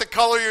matter what the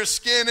color of your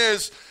skin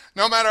is,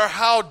 no matter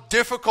how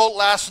difficult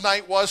last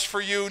night was for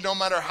you, no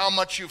matter how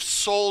much you've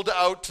sold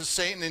out to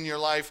Satan in your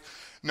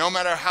life, no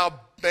matter how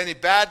many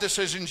bad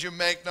decisions you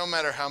make, no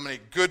matter how many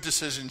good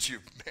decisions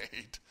you've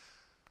made,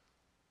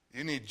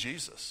 you need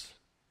Jesus.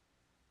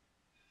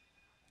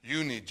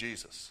 You need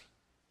Jesus.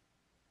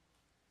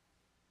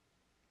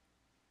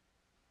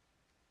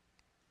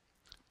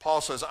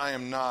 Paul says, I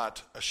am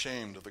not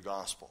ashamed of the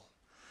gospel.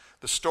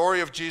 The story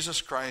of Jesus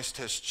Christ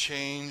has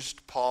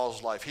changed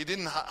Paul's life. He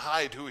didn't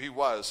hide who he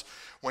was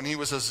when he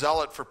was a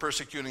zealot for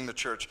persecuting the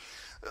church.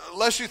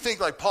 Lest you think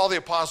like Paul the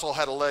Apostle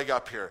had a leg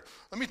up here.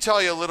 Let me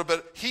tell you a little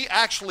bit. He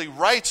actually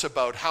writes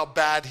about how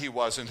bad he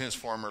was in his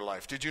former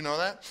life. Did you know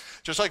that?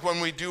 Just like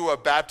when we do a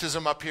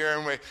baptism up here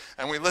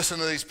and we listen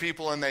to these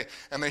people and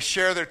they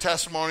share their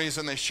testimonies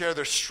and they share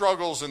their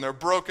struggles and their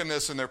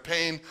brokenness and their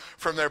pain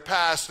from their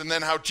past and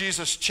then how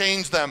Jesus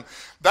changed them.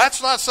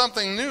 That's not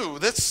something new.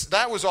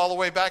 That was all the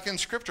way back in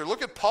Scripture.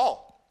 Look at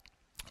Paul.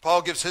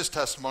 Paul gives his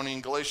testimony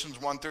in Galatians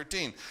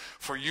 1:13.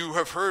 For you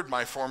have heard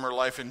my former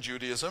life in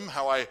Judaism,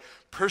 how I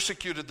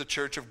persecuted the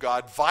church of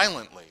God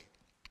violently,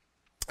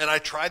 and I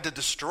tried to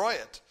destroy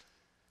it.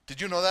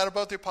 Did you know that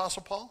about the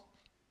Apostle Paul?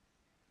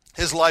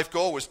 His life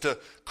goal was to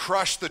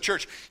crush the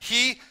church.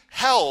 He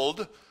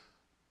held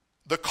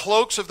the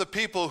cloaks of the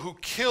people who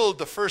killed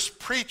the first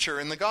preacher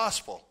in the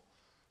gospel,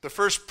 the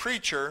first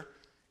preacher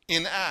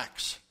in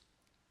Acts.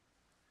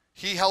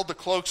 He held the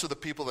cloaks of the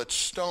people that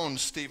stoned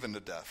Stephen to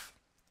death.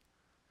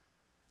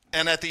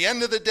 And at the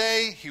end of the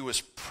day, he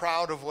was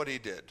proud of what he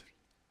did.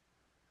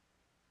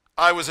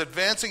 I was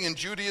advancing in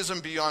Judaism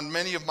beyond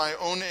many of my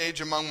own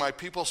age among my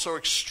people, so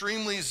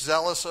extremely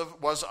zealous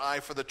was I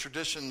for the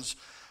traditions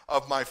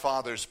of my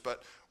fathers.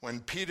 But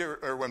when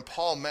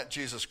Paul met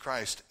Jesus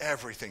Christ,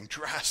 everything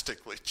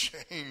drastically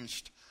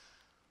changed.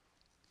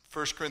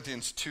 1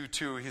 Corinthians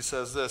 2:2, he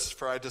says this,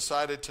 for I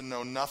decided to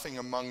know nothing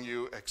among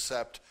you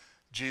except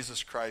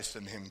Jesus Christ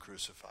and him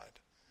crucified.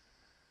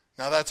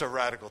 Now that's a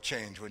radical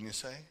change, wouldn't you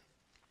say?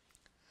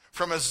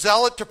 From a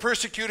zealot to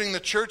persecuting the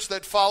church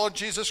that followed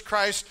Jesus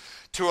Christ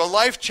to a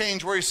life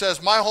change where he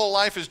says, my whole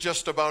life is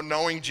just about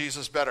knowing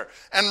Jesus better.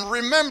 And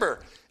remember,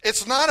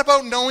 it's not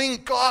about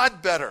knowing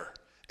God better.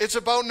 It's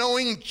about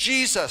knowing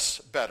Jesus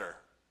better.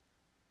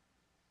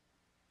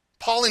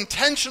 Paul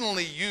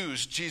intentionally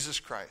used Jesus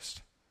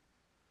Christ.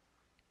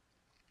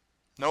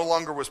 No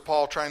longer was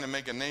Paul trying to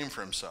make a name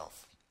for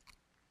himself.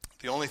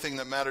 The only thing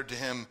that mattered to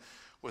him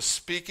was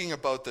speaking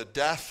about the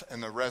death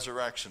and the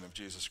resurrection of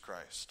Jesus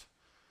Christ.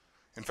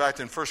 In fact,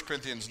 in 1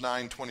 Corinthians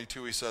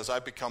 9:22, he says, I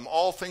become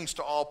all things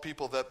to all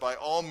people that by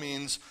all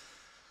means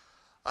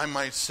I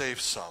might save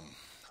some.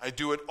 I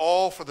do it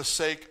all for the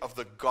sake of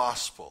the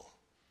gospel,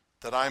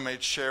 that I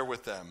might share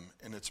with them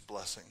in its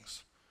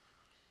blessings.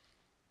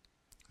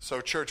 So,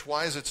 church,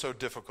 why is it so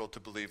difficult to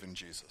believe in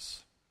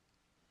Jesus?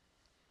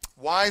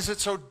 Why is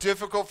it so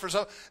difficult for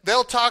some?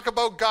 They'll talk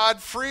about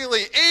God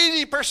freely.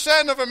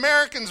 80% of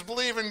Americans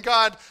believe in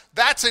God.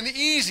 That's an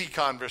easy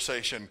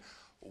conversation.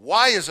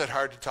 Why is it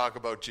hard to talk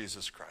about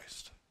Jesus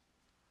Christ?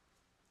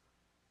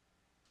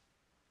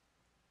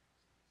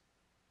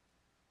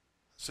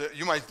 So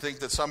you might think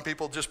that some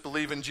people just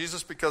believe in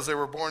Jesus because they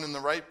were born in the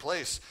right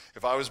place.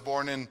 If I was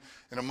born in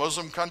a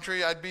Muslim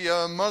country, I'd be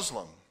a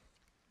Muslim.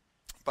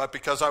 But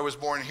because I was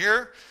born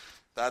here,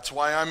 that's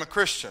why I'm a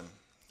Christian.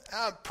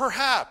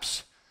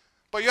 Perhaps.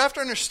 But you have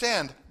to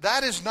understand,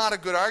 that is not a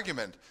good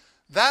argument.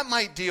 That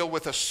might deal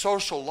with a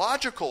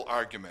sociological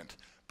argument,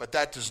 but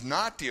that does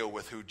not deal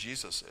with who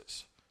Jesus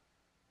is.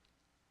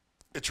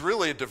 It's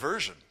really a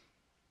diversion.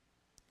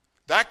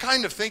 That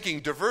kind of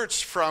thinking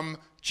diverts from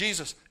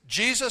Jesus.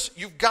 Jesus,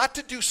 you've got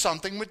to do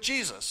something with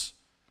Jesus.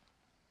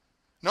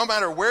 No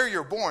matter where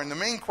you're born, the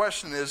main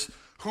question is,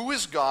 who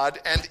is God,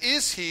 and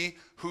is he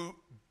who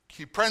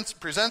he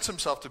presents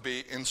himself to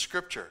be in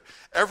Scripture?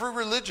 Every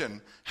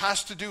religion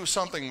has to do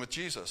something with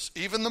Jesus.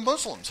 Even the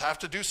Muslims have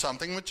to do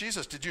something with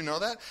Jesus. Did you know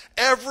that?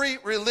 Every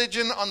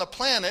religion on the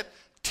planet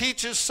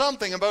teaches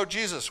something about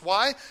Jesus.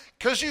 Why?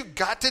 Because you've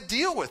got to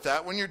deal with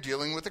that when you're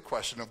dealing with the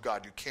question of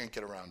God. You can't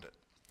get around it.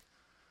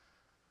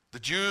 The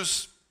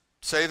Jews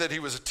say that he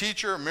was a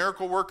teacher, a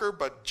miracle worker,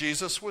 but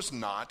Jesus was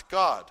not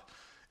God.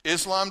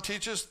 Islam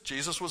teaches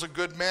Jesus was a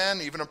good man,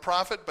 even a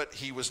prophet, but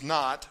he was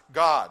not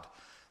God.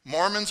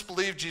 Mormons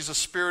believe Jesus'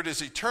 spirit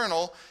is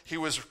eternal. He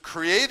was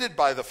created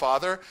by the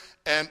Father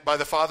and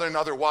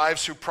other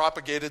wives who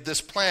propagated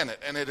this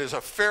planet. And it is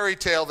a fairy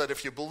tale that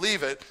if you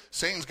believe it,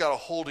 Satan's got a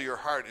hold of your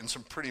heart in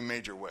some pretty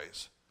major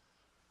ways.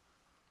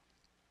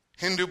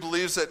 Hindu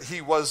believes that he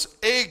was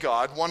a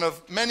god, one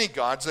of many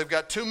gods. They've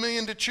got 2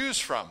 million to choose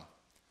from.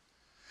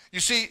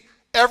 You see,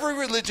 every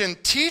religion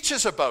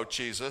teaches about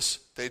Jesus.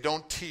 They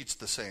don't teach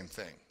the same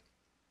thing.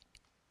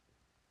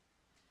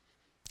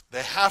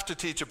 They have to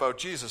teach about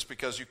Jesus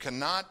because you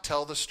cannot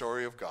tell the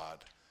story of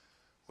God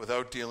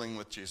without dealing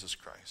with Jesus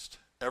Christ.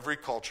 Every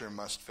culture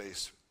must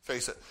face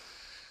it.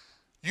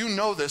 You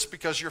know this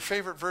because your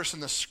favorite verse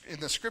in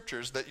the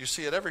Scriptures that you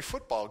see at every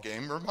football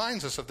game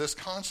reminds us of this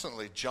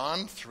constantly.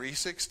 John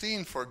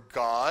 3:16, for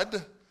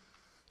God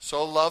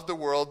so loved the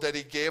world that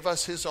he gave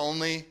us his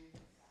only,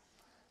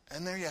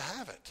 and there you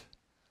have it.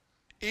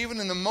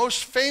 Even in the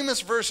most famous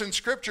verse in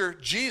Scripture,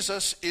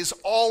 Jesus is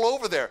all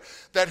over there.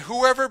 That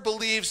whoever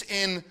believes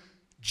in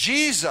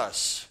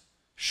Jesus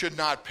should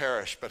not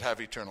perish but have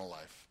eternal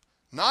life.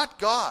 Not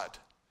God.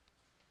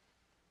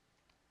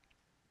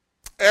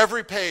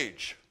 Every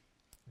page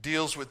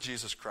deals with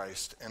Jesus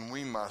Christ, and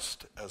we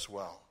must as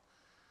well.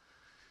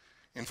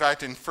 In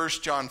fact, in 1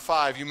 John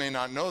 5, you may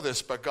not know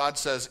this, but God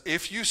says,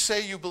 if you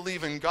say you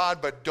believe in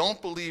God but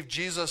don't believe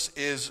Jesus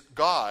is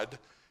God,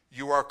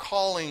 you are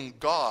calling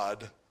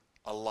God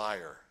a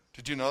liar.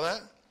 Did you know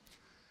that?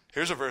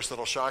 Here's a verse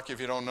that'll shock you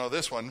if you don't know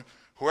this one.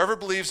 Whoever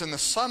believes in the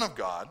Son of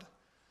God,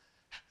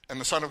 and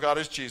the Son of God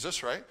is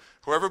Jesus, right?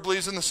 Whoever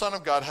believes in the Son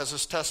of God has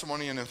his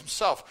testimony in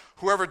himself.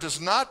 Whoever does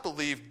not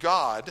believe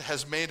God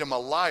has made him a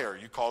liar.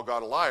 You call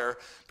God a liar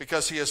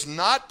because he has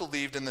not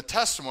believed in the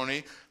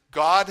testimony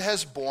God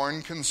has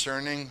borne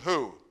concerning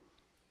who?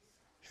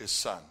 His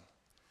Son.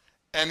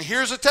 And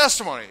here's a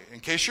testimony, in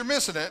case you're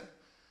missing it.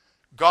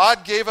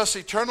 God gave us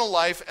eternal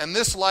life, and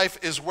this life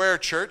is where,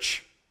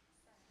 church?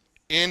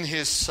 In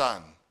his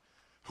Son.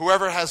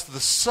 Whoever has the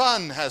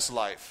Son has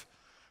life.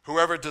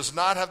 Whoever does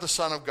not have the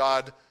Son of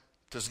God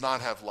does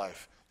not have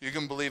life. You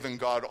can believe in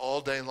God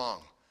all day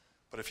long,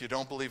 but if you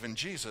don't believe in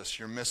Jesus,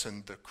 you're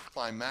missing the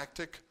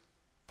climactic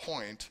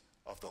point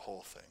of the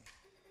whole thing.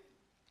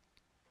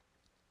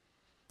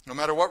 No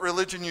matter what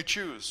religion you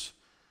choose,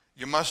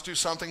 you must do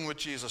something with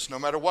Jesus. No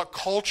matter what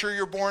culture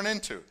you're born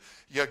into,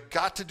 you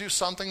got to do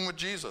something with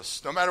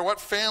Jesus. No matter what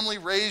family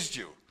raised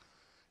you,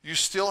 you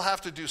still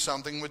have to do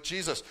something with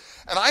Jesus.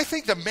 And I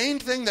think the main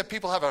thing that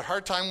people have a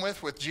hard time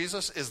with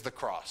Jesus is the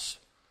cross.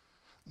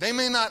 They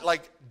may not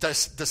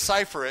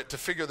decipher it to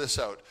figure this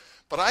out,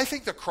 but I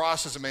think the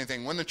cross is the main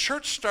thing. When the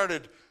church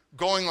started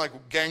going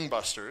like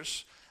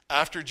gangbusters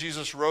after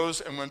Jesus rose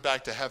and went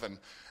back to heaven,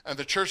 and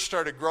the church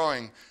started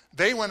growing,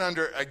 they went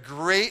under a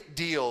great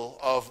deal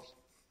of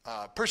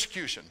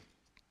persecution.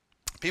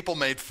 People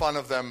made fun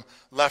of them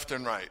left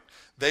and right.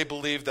 They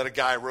believed that a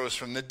guy rose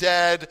from the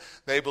dead.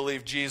 They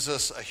believed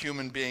Jesus, a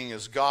human being,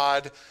 is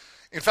God.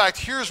 In fact,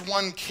 here's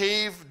one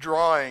cave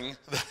drawing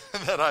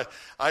that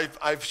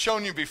I've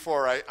shown you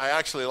before. I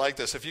actually like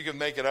this. If you can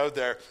make it out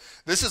there.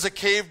 This is a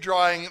cave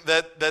drawing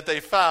that they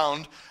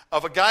found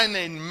of a guy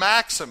named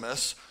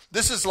Maximus.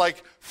 This is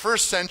like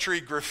first century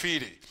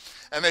graffiti.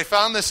 And they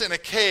found this in a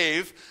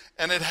cave,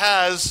 and it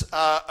has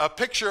a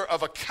picture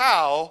of a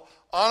cow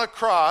on a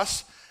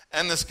cross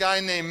and this guy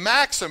named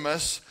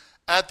Maximus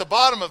at the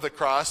bottom of the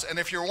cross. And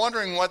if you're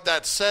wondering what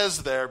that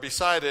says there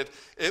beside it,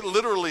 it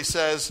literally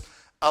says,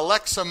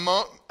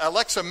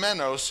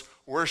 Alexamenos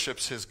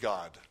worships his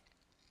God.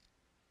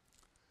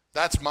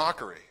 That's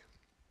mockery.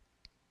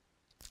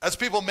 That's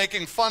people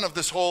making fun of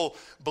this whole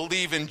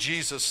believe in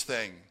Jesus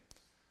thing.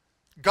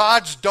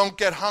 Gods don't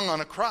get hung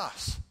on a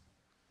cross.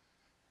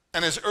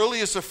 And as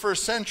early as the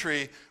first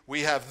century,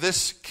 we have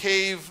this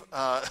cave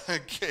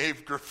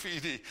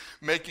graffiti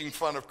making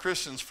fun of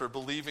Christians for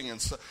believing in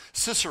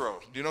Cicero.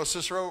 Do you know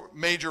Cicero?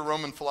 Major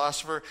Roman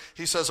philosopher.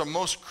 He says a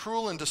most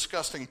cruel and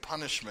disgusting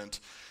punishment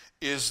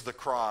is the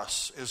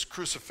cross, is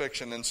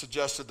crucifixion, and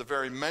suggested the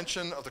very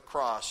mention of the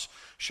cross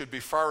should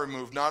be far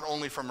removed, not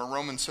only from a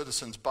Roman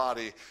citizen's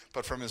body,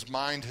 but from his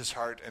mind, his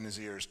heart, and his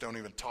ears. Don't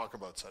even talk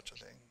about such a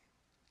thing.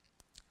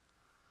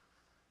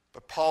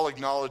 But Paul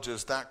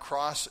acknowledges that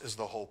cross is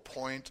the whole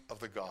point of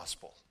the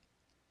gospel.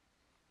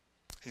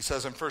 He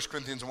says in 1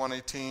 Corinthians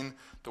 1:18,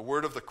 the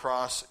word of the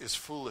cross is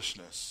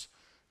foolishness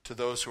to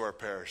those who are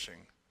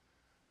perishing.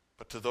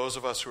 But to those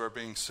of us who are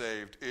being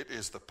saved, it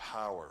is the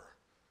power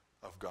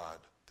of God.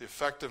 The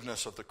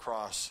effectiveness of the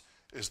cross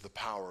is the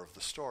power of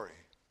the story.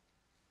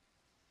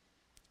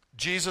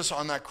 Jesus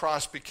on that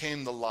cross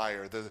became the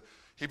liar.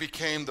 He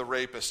became the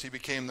rapist. He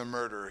became the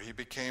murderer. He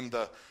became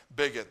the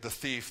bigot, the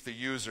thief, the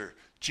user.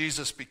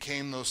 Jesus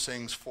became those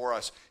things for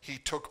us. He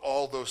took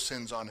all those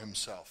sins on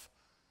himself.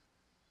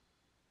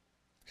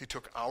 He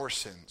took our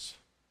sins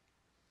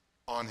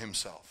on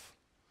himself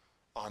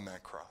on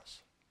that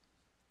cross.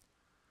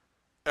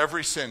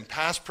 Every sin,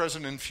 past,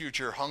 present, and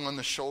future, hung on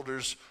the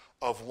shoulders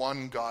of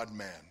one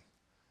God-man.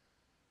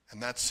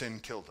 And that sin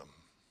killed him.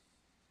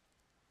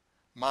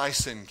 My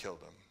sin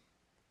killed him.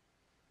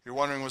 You're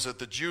wondering, was it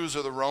the Jews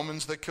or the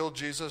Romans that killed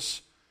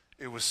Jesus?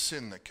 It was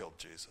sin that killed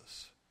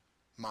Jesus.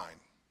 Mine.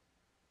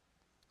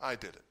 I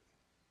did it.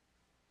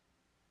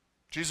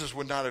 Jesus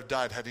would not have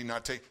died had he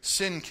not taken.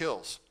 Sin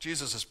kills.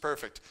 Jesus is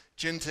perfect.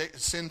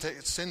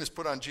 Sin is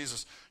put on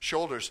Jesus'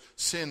 shoulders.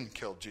 Sin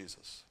killed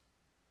Jesus.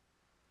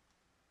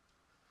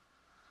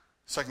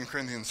 2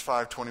 Corinthians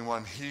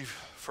 5:21,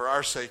 for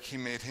our sake he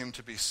made him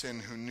to be sin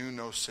who knew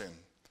no sin,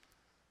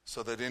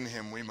 so that in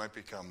him we might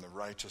become the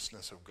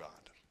righteousness of God.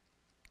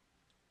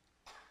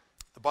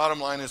 The bottom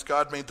line is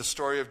God made the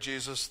story of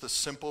Jesus the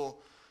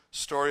simple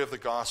story of the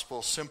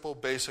gospel, simple,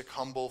 basic,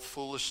 humble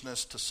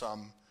foolishness to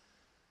some,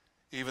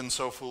 even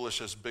so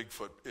foolish as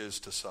Bigfoot is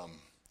to some,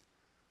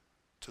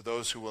 to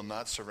those who will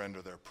not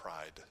surrender their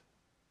pride.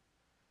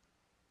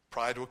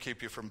 Pride will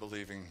keep you from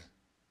believing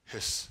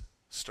his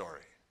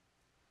story.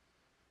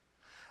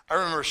 I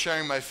remember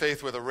sharing my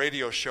faith with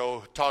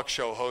a talk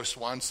show host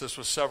once. This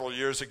was several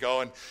years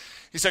ago. And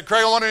he said,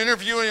 Craig, I want to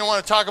interview you and you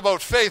want to talk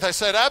about faith. I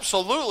said,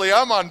 absolutely,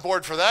 I'm on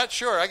board for that.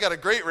 Sure, I got a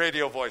great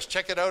radio voice.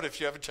 Check it out if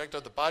you haven't checked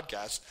out the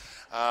podcast.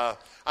 I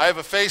have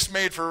a face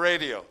made for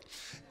radio.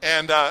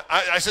 And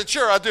I said,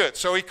 sure, I'll do it.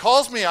 So he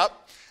calls me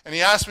up and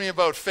he asked me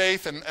about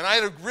faith. And I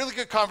had a really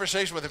good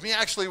conversation with him. He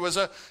actually was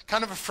a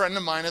kind of a friend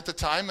of mine at the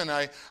time. And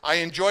I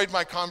enjoyed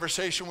my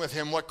conversation with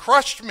him. What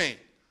crushed me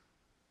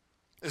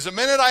is the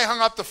minute I hung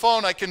up the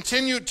phone, I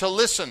continued to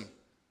listen.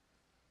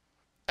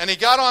 And he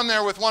got on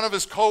there with one of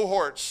his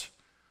cohorts.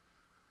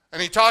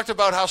 And he talked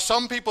about how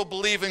some people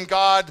believe in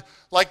God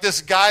like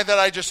this guy that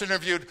I just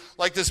interviewed,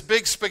 like this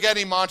big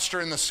spaghetti monster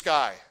in the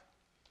sky.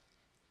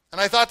 And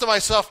I thought to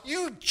myself,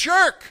 you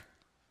jerk.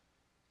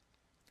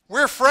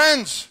 We're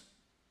friends.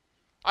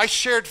 I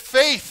shared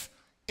faith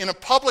in a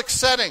public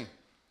setting.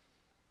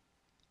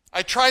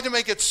 I tried to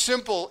make it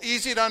simple,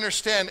 easy to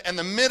understand. And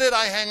the minute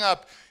I hang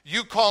up,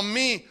 You call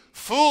me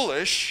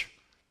foolish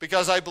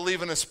because I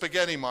believe in a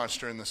spaghetti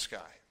monster in the sky.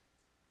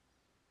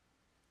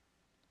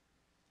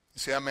 You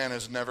see, that man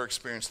has never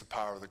experienced the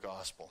power of the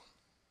gospel.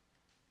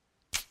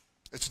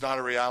 It's not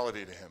a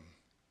reality to him.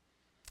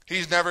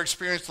 He's never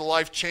experienced the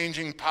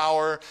life-changing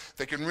power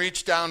that can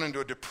reach down into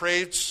a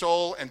depraved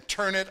soul and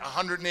turn it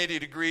 180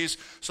 degrees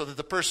so that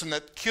the person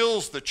that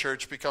kills the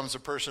church becomes the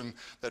person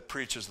that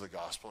preaches the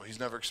gospel. He's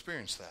never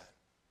experienced that.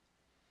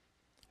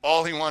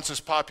 All he wants is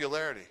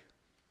popularity.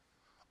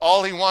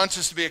 All he wants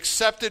is to be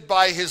accepted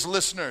by his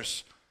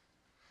listeners.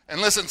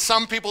 And listen,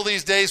 some people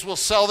these days will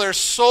sell their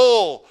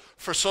soul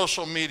for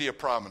social media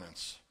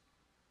prominence.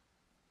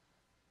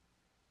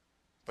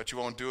 But you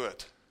won't do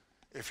it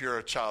if you're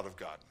a child of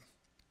God,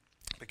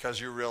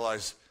 because you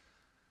realize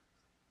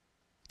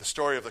the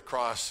story of the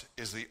cross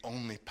is the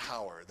only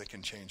power that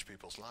can change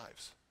people's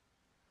lives.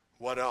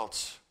 What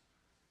else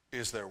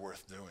is there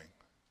worth doing?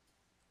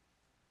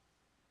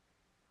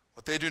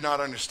 What they do not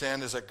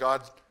understand is that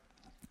God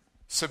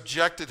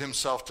subjected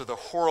himself to the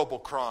horrible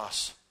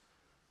cross.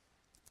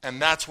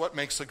 And that's what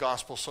makes the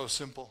gospel so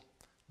simple.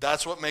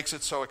 That's what makes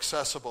it so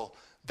accessible.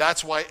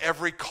 That's why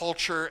every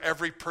culture,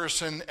 every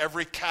person,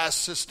 every caste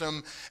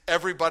system,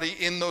 everybody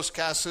in those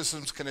caste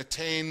systems can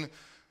attain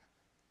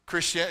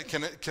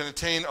can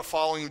attain a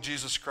following of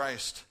Jesus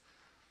Christ.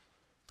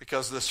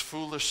 Because this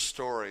foolish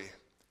story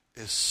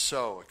is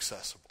so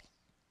accessible.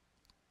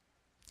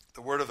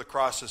 The word of the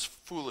cross is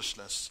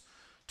foolishness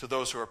to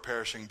those who are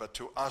perishing, but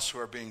to us who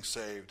are being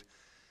saved,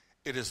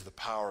 it is the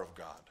power of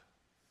God.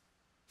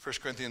 1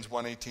 Corinthians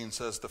 1:18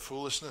 says, the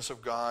foolishness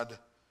of God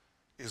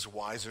is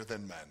wiser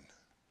than men,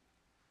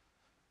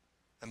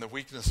 and the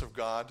weakness of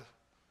God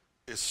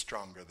is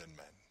stronger than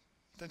men.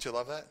 Don't you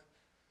love that?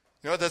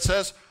 You know what that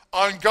says?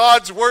 On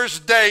God's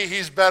worst day,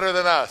 he's better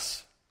than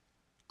us.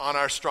 On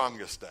our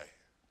strongest day.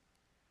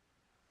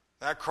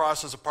 That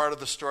cross is a part of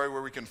the story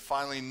where we can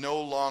finally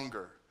no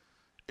longer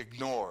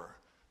ignore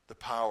the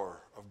power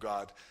of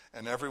God.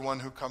 And everyone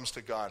who comes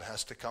to God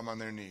has to come on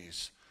their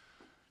knees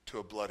to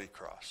a bloody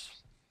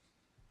cross.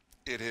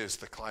 It is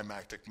the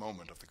climactic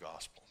moment of the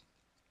gospel.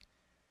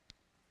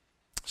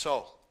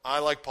 So, I,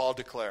 like Paul,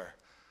 declare,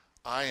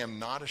 I am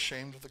not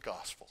ashamed of the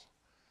gospel,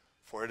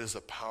 for it is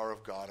the power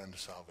of God unto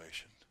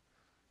salvation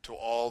to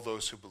all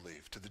those who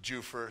believe, to the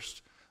Jew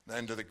first,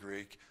 then to the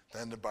Greek,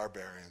 then to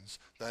barbarians,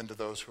 then to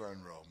those who are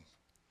in Rome.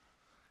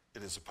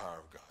 It is the power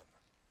of God.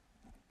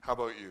 How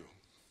about you?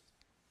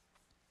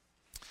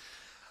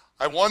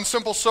 I have one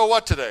simple so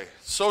what today.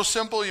 So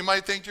simple you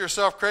might think to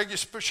yourself, Craig, you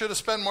should have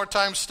spent more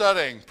time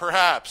studying.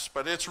 Perhaps,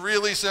 but it's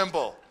really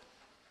simple.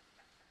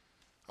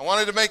 I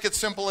wanted to make it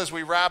simple as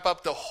we wrap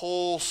up the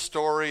whole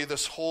story,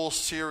 this whole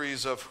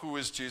series of who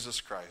is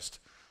Jesus Christ.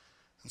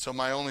 And so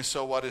my only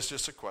so what is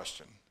just a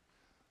question.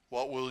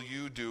 What will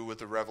you do with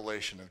the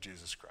revelation of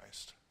Jesus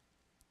Christ?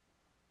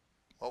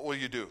 What will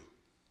you do?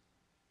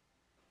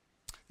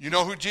 You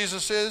know who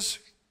Jesus is?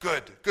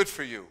 Good. Good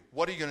for you.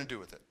 What are you going to do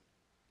with it?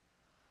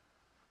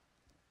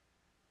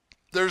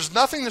 There's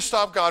nothing to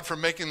stop God from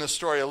making this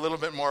story a little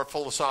bit more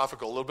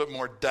philosophical, a little bit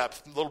more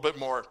depth, a little bit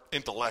more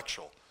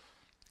intellectual.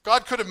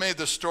 God could have made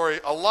this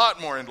story a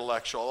lot more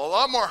intellectual, a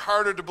lot more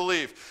harder to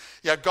believe.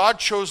 Yet God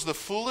chose the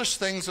foolish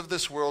things of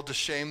this world to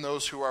shame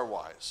those who are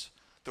wise.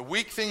 The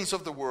weak things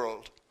of the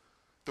world,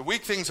 the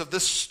weak things of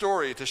this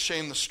story to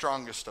shame the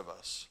strongest of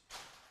us.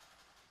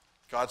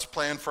 God's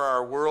plan for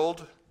our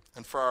world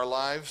and for our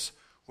lives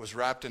was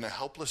wrapped in a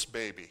helpless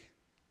baby.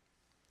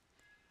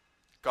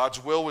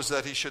 God's will was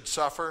that he should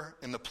suffer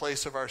in the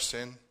place of our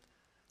sin.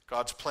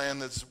 God's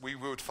plan is we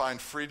would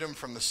find freedom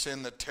from the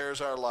sin that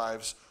tears our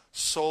lives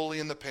solely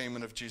in the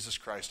payment of Jesus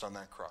Christ on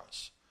that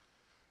cross.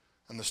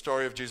 And the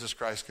story of Jesus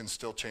Christ can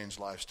still change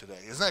lives today.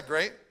 Isn't that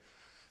great?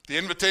 The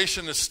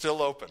invitation is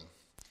still open.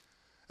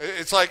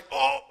 It's like,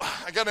 oh,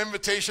 I got an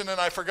invitation and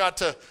I forgot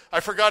to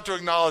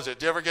acknowledge it.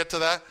 Do you ever get to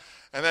that?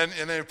 And then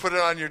you put it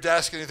on your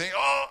desk and you think,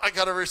 oh, I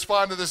got to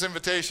respond to this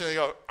invitation. And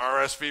you go,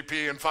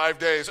 RSVP in 5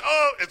 days.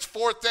 Oh, it's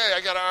 4th day. I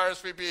got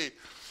to RSVP.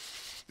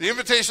 The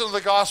invitation of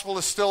the gospel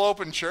is still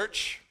open,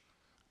 church.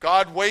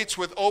 God waits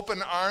with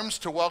open arms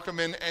to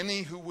welcome in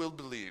any who will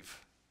believe.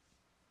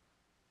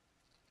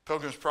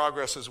 Pilgrim's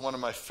Progress is one of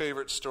my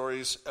favorite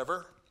stories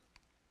ever.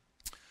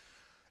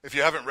 If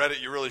you haven't read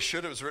it, you really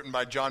should. It was written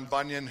by John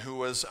Bunyan, who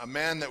was a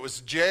man that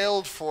was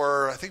jailed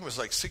for, I think it was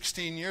like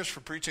 16 years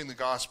for preaching the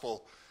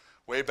gospel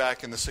way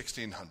back in the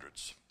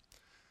 1600s.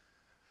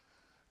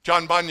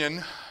 John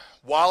Bunyan,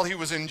 while he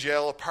was in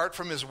jail, apart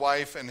from his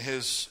wife and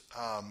his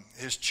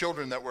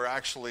children that were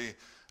actually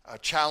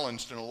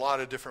challenged in a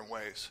lot of different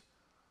ways,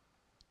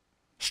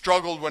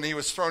 struggled when he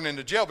was thrown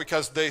into jail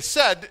because they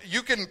said,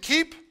 you can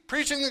keep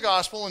preaching the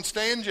gospel and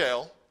stay in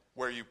jail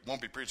where you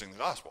won't be preaching the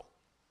gospel.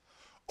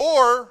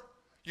 Or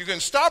you can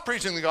stop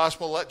preaching the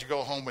gospel and let you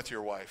go home with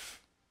your wife.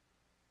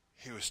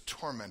 He was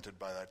tormented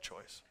by that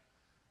choice.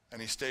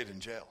 And he stayed in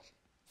jail.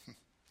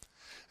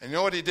 And you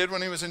know what he did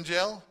when he was in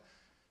jail?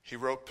 He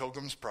wrote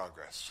Pilgrim's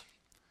Progress.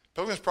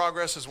 Pilgrim's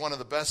Progress is one of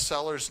the best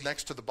sellers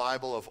next to the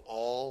Bible of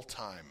all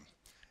time.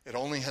 It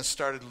only has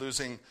started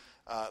losing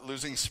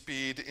losing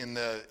speed in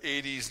the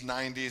 80s,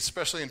 90s,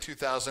 especially in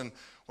 2000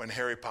 when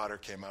Harry Potter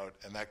came out,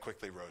 and that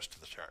quickly rose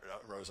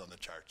on the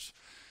charts.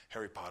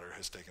 Harry Potter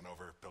has taken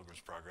over Pilgrim's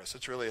Progress.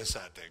 It's really a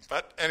sad thing.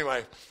 But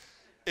anyway,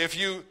 if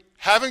you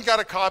haven't got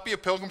a copy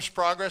of Pilgrim's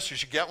Progress, you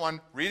should get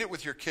one. Read it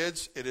with your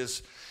kids. It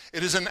is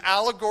an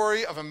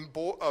allegory of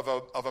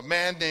a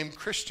man named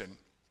Christian.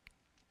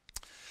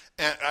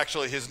 And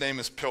actually, his name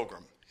is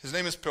Pilgrim. His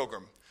name is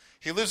Pilgrim.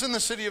 He lives in the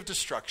city of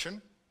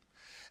destruction,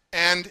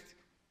 and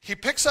he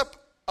picks up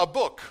a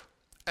book,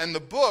 and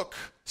the book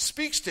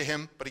speaks to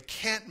him, but he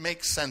can't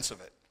make sense of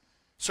it.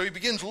 So he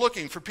begins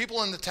looking for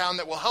people in the town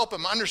that will help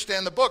him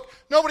understand the book.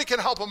 Nobody can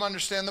help him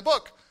understand the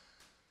book.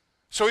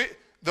 So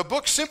the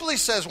book simply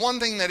says one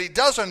thing that he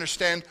does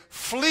understand: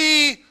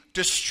 flee,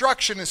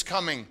 destruction is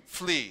coming,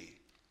 flee.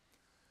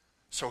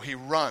 So he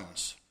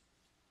runs.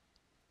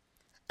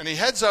 And he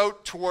heads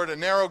out toward a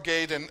narrow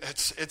gate, and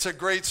it's a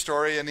great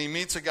story, and he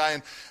meets a guy,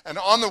 and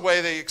on the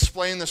way they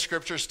explain the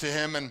scriptures to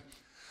him, and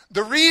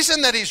the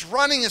reason that he's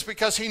running is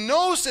because he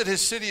knows that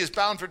his city is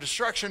bound for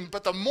destruction,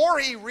 but the more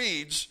he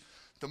reads,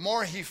 the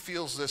more he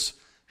feels this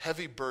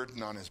heavy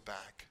burden on his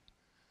back.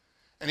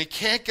 And he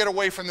can't get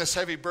away from this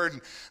heavy burden.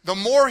 The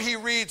more he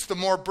reads, the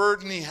more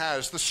burden he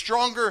has. The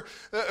stronger,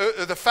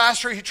 the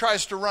faster he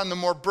tries to run, the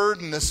more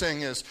burden this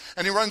thing is.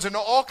 And he runs into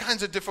all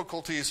kinds of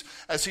difficulties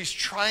as he's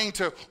trying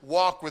to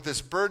walk with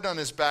this burden on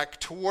his back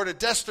toward a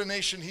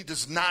destination he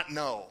does not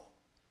know.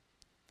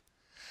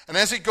 And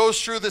as he goes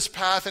through this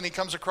path and he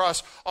comes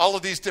across all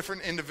of these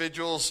different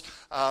individuals,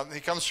 he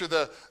comes through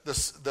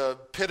the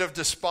pit of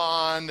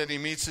despond, and he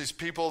meets these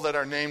people that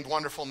are named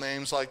wonderful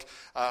names like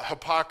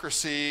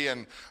hypocrisy,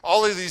 and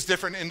all of these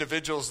different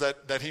individuals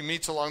that he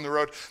meets along the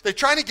road. They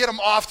try to get him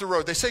off the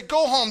road. They say,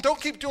 go home,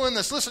 don't keep doing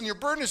this. Listen, your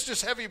burden is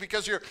just heavy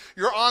because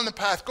you're on the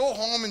path. Go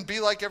home and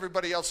be like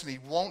everybody else. And he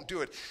won't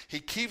do it. He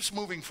keeps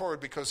moving forward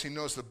because he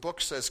knows the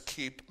book says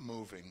keep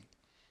moving.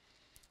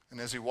 And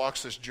as he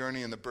walks this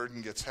journey and the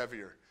burden gets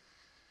heavier,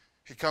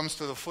 he comes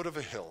to the foot of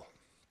a hill.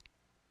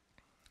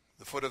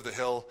 The foot of the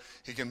hill,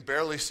 he can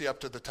barely see up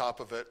to the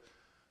top of it,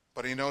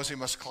 but he knows he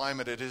must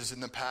climb it. It is in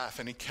the path,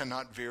 and he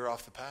cannot veer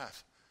off the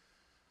path.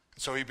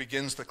 So he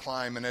begins to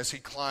climb, and as he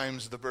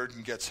climbs, the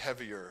burden gets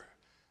heavier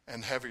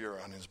and heavier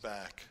on his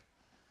back.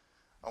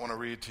 I want to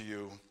read to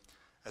you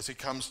as he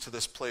comes to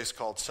this place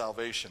called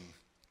salvation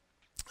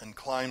and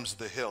climbs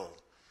the hill.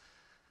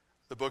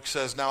 The book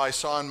says, now I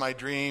saw in my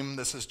dream,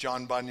 this is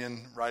John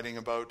Bunyan writing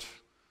about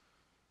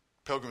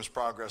Pilgrim's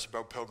Progress,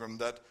 about Pilgrim,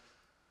 that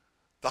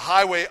the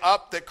highway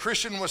up that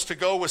Christian was to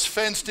go was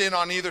fenced in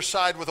on either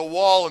side with a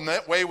wall, and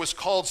that way was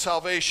called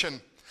salvation.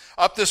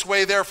 Up this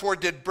way, therefore,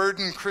 did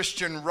burdened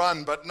Christian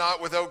run, but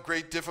not without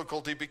great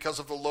difficulty because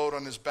of the load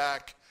on his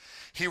back.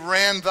 He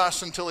ran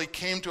thus until he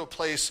came to a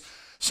place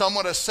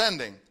somewhat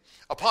ascending,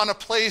 upon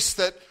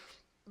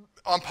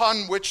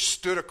which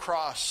stood a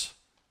cross,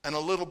 and a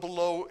little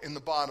below in the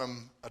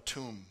bottom a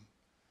tomb.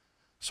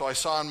 So I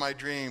saw in my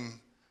dream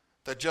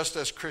that just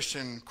as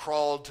Christian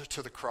crawled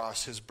to the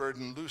cross, his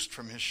burden loosed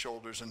from his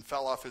shoulders and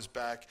fell off his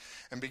back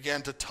and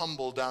began to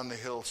tumble down the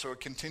hill. So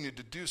it continued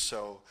to do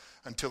so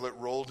until it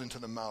rolled into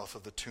the mouth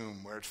of the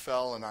tomb, where it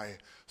fell, and I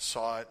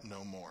saw it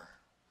no more.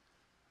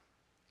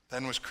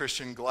 Then was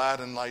Christian glad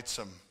and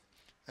lightsome,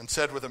 and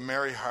said with a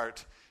merry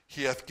heart,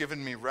 he hath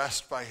given me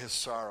rest by his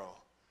sorrow,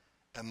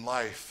 and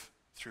life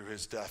through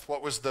his death.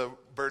 What was the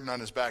burden on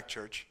his back,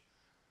 church?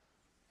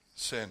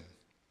 Sin.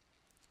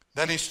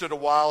 Then he stood a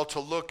while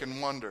to look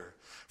and wonder,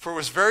 for it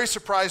was very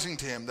surprising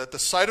to him that the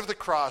sight of the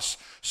cross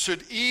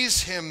should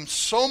ease him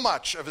so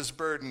much of his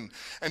burden.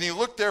 And he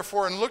looked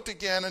therefore and looked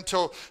again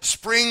until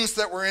springs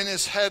that were in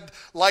his head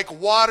like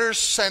waters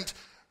sent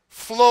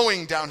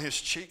flowing down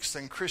his cheeks.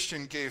 Then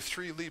Christian gave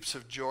 3 leaps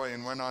of joy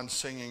and went on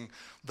singing,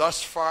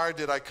 thus far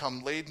did I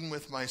come laden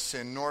with my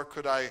sin, nor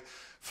could I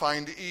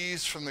find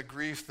ease from the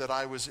grief that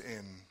I was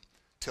in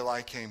till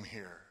I came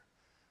here.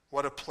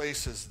 What a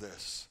place is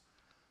this!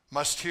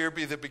 Must here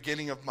be the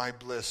beginning of my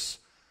bliss.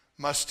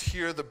 Must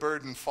here the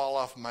burden fall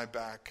off my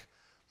back.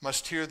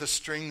 Must here the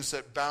strings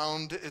that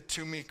bound it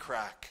to me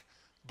crack.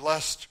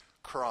 Blessed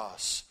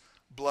cross,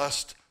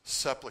 blessed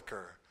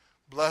sepulchre.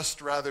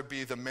 Blessed rather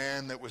be the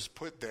man that was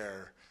put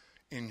there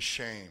in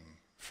shame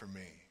for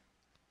me.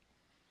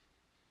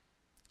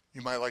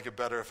 You might like it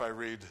better if I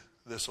read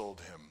this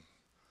old hymn.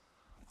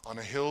 On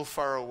a hill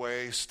far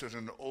away stood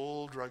an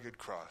old rugged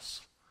cross,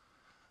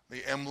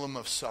 the emblem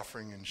of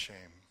suffering and shame.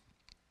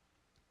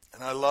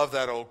 And I love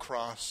that old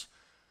cross,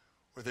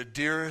 where the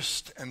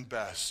dearest and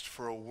best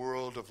for a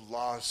world of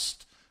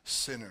lost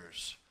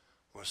sinners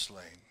was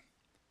slain.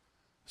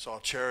 So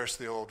I'll cherish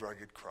the old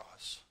rugged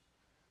cross.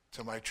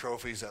 Till my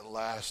trophies at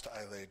last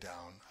I lay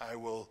down, I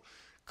will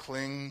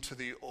cling to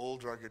the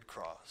old rugged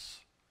cross,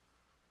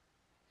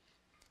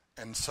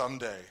 and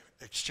someday,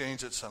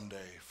 exchange it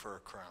someday for a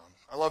crown.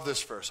 I love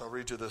this verse. I'll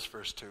read you this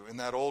verse too. In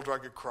that old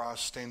rugged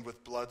cross, stained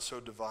with blood so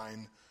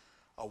divine,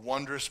 a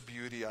wondrous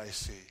beauty I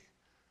see.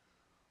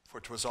 For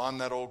 'twas on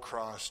that old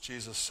cross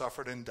Jesus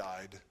suffered and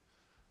died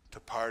to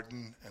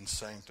pardon and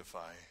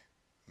sanctify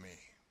me.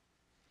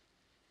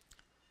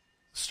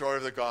 story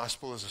of the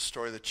gospel is a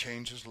story that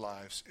changes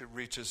lives. It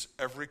reaches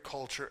every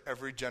culture,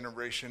 every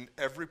generation.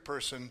 Every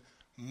person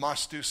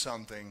must do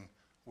something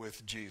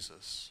with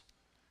Jesus.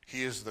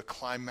 He is the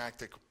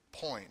climactic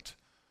point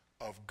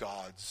of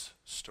God's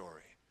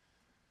story.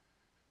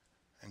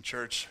 And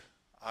church,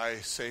 I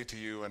say to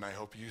you, and I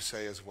hope you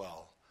say as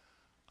well,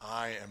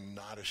 I am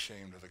not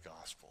ashamed of the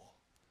gospel,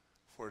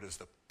 for it is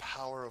the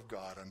power of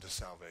God unto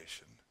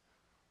salvation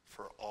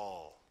for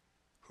all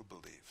who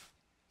believe.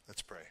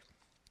 Let's pray.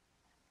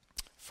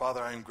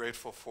 Father, I am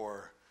grateful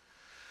for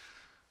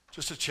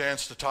just a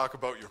chance to talk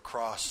about your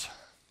cross,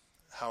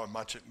 how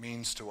much it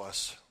means to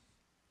us.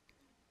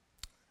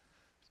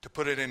 To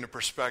put it into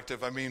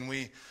perspective, I mean,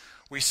 we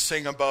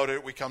sing about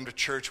it, we come to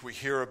church, we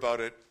hear about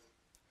it,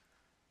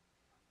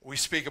 we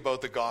speak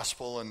about the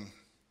gospel, and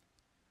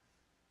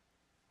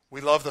we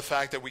love the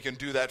fact that we can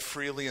do that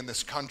freely in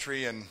this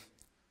country, and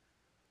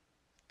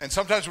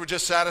sometimes we're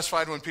just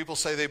satisfied when people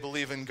say they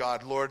believe in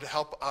God. Lord,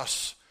 help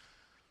us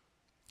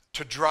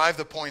to drive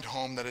the point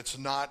home that it's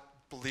not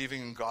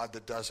believing in God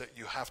that does it.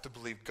 You have to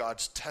believe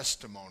God's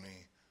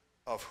testimony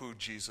of who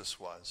Jesus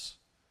was,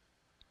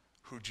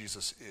 who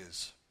Jesus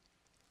is.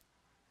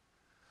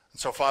 And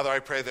so, Father, I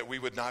pray that we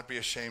would not be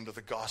ashamed of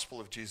the gospel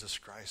of Jesus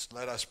Christ.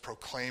 Let us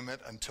proclaim it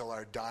until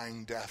our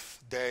dying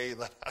death day.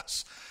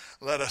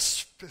 Let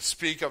us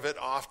speak of it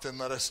often.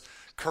 Let us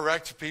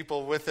correct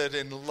people with it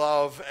in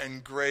love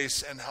and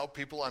grace and help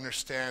people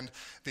understand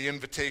the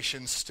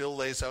invitation still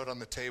lays out on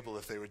the table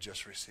if they would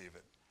just receive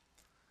it.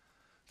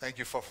 Thank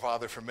you,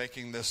 Father, for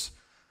making this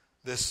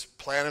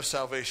plan of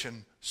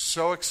salvation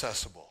so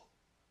accessible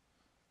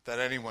that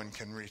anyone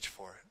can reach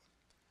for it.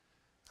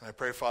 And I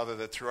pray, Father,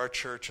 that through our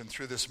church and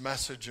through this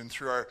message and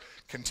through our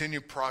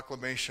continued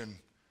proclamation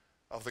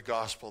of the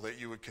gospel, that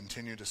you would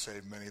continue to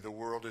save many. The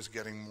world is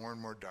getting more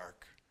and more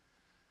dark.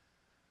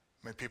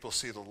 May people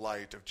see the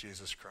light of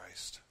Jesus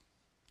Christ.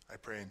 I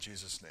pray in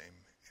Jesus' name,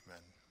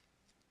 amen.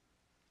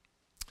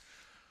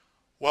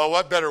 Well,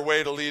 what better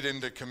way to lead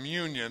into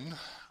communion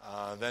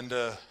than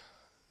to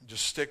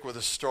just stick with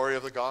the story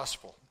of the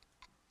gospel?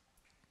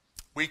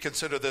 We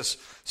consider this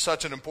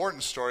such an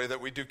important story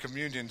that we do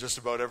communion just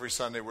about every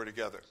Sunday we're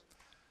together.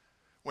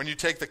 When you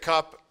take the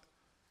cup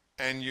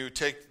and you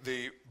take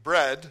the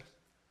bread,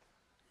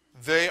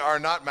 they are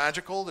not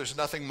magical. There's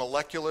nothing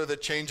molecular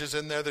that changes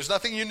in there. There's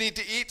nothing you need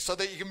to eat so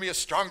that you can be a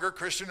stronger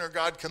Christian or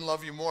God can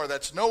love you more.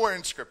 That's nowhere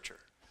in Scripture.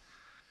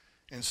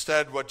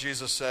 Instead, what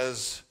Jesus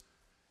says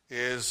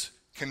is,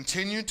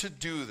 continue to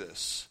do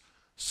this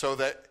so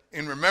that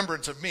in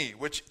remembrance of me,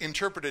 which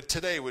interpreted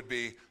today would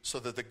be so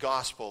that the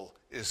gospel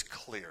is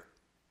clear.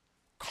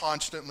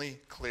 Constantly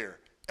clear.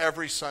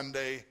 Every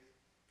Sunday,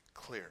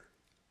 clear.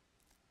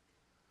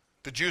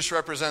 The juice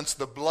represents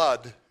the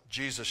blood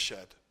Jesus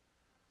shed.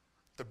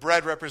 The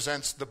bread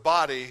represents the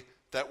body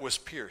that was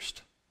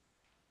pierced.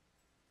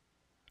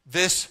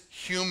 This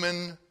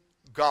human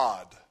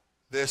God,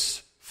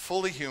 this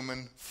fully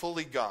human,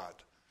 fully God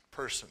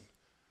person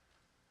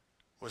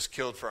was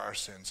killed for our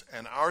sins,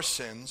 and our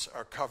sins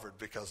are covered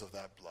because of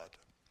that blood.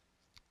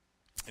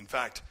 In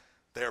fact,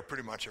 they are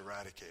pretty much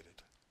eradicated.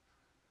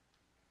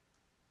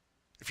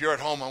 If you're at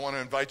home, I want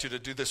to invite you to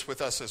do this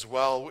with us as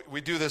well.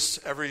 We do this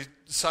every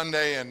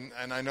Sunday, and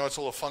I know it's a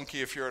little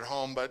funky if you're at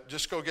home, but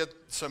just go get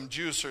some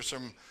juice or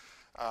some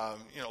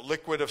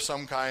liquid of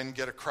some kind,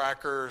 get a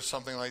cracker or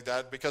something like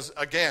that, because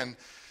again,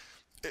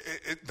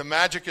 the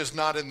magic is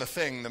not in the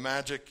thing. The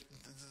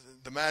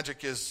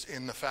magic is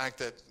in the fact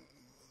that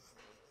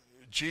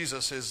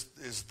Jesus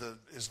is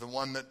the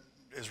one that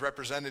is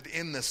represented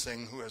in this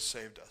thing who has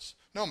saved us.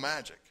 No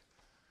magic.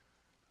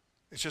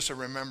 It's just a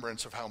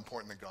remembrance of how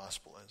important the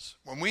gospel is.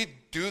 When we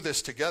do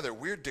this together,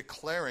 we're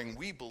declaring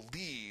we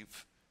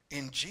believe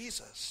in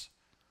Jesus.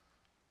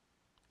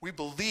 We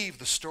believe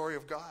the story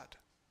of God.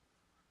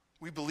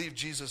 We believe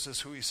Jesus is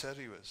who he said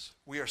he was.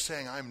 We are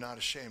saying, I'm not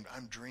ashamed.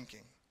 I'm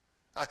drinking.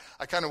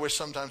 I kind of wish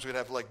sometimes we'd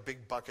have like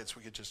big buckets.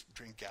 We could just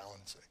drink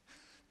gallons.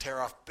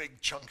 Tear off big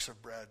chunks of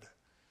bread.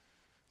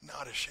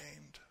 Not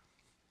ashamed.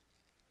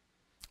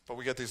 But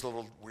we get these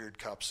little weird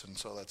cups, and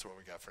so that's what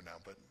we got for now.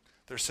 But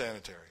they're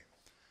sanitary.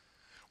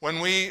 When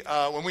we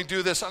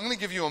do this, I'm going to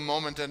give you a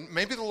moment, and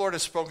maybe the Lord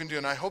has spoken to you,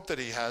 and I hope that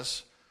he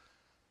has.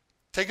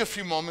 Take a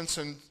few moments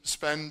and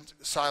spend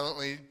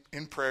silently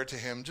in prayer to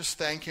him. Just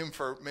thank him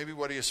for maybe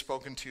what he has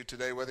spoken to you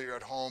today, whether you're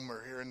at home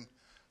or here in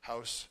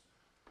house.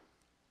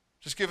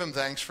 Just give him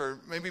thanks for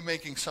maybe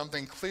making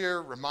something clear,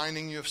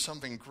 reminding you of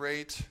something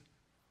great,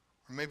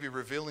 or maybe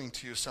revealing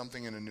to you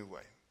something in a new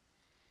way.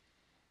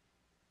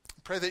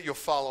 Pray that you'll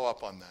follow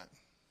up on that.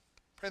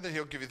 Pray that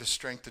he'll give you the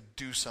strength to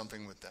do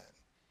something with that.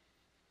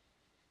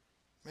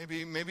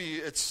 Maybe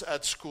it's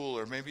at school,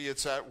 or maybe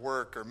it's at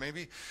work, or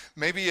maybe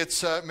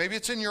it's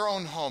in your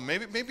own home.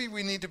 Maybe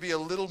we need to be a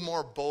little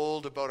more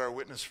bold about our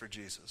witness for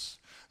Jesus.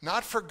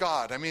 Not for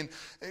God. I mean,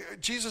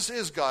 Jesus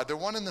is God. They're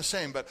one and the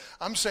same. But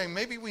I'm saying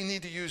maybe we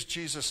need to use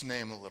Jesus'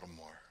 name a little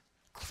more.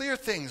 Clear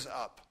things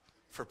up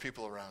for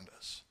people around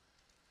us.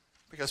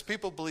 Because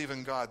people believe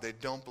in God, they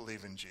don't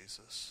believe in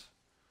Jesus.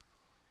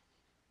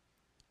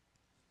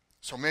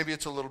 So maybe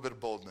it's a little bit of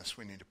boldness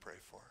we need to pray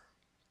for.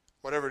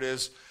 Whatever it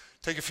is,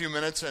 take a few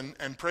minutes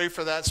and pray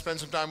for that.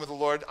 Spend some time with the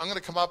Lord. I'm going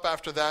to come up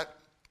after that.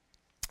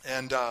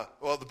 And,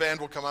 the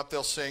band will come up.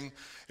 They'll sing.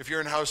 If you're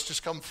in house,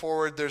 just come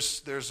forward.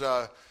 There's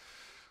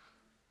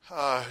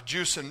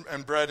juice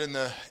and bread on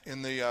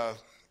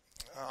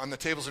the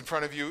tables in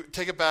front of you.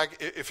 Take it back.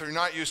 If you're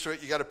not used to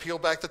it, you got to peel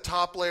back the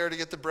top layer to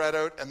get the bread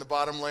out and the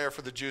bottom layer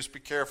for the juice. Be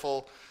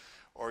careful,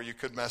 or you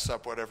could mess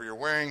up whatever you're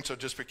wearing. So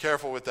just be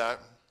careful with that.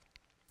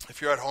 If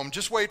you're at home,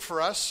 just wait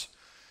for us.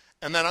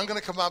 And then I'm going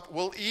to come up.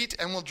 We'll eat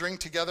and we'll drink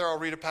together. I'll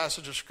read a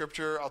passage of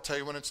Scripture. I'll tell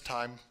you when it's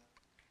time.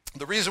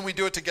 The reason we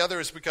do it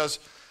together is because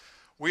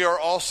we are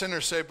all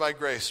sinners saved by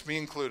grace, me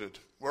included.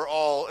 We're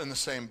all in the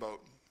same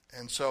boat.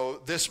 And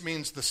so this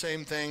means the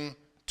same thing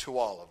to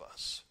all of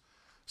us.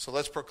 So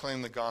let's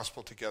proclaim the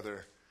gospel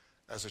together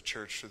as a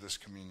church through this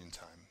communion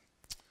time.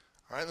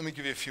 All right, let me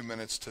give you a few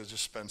minutes to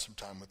just spend some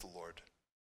time with the Lord.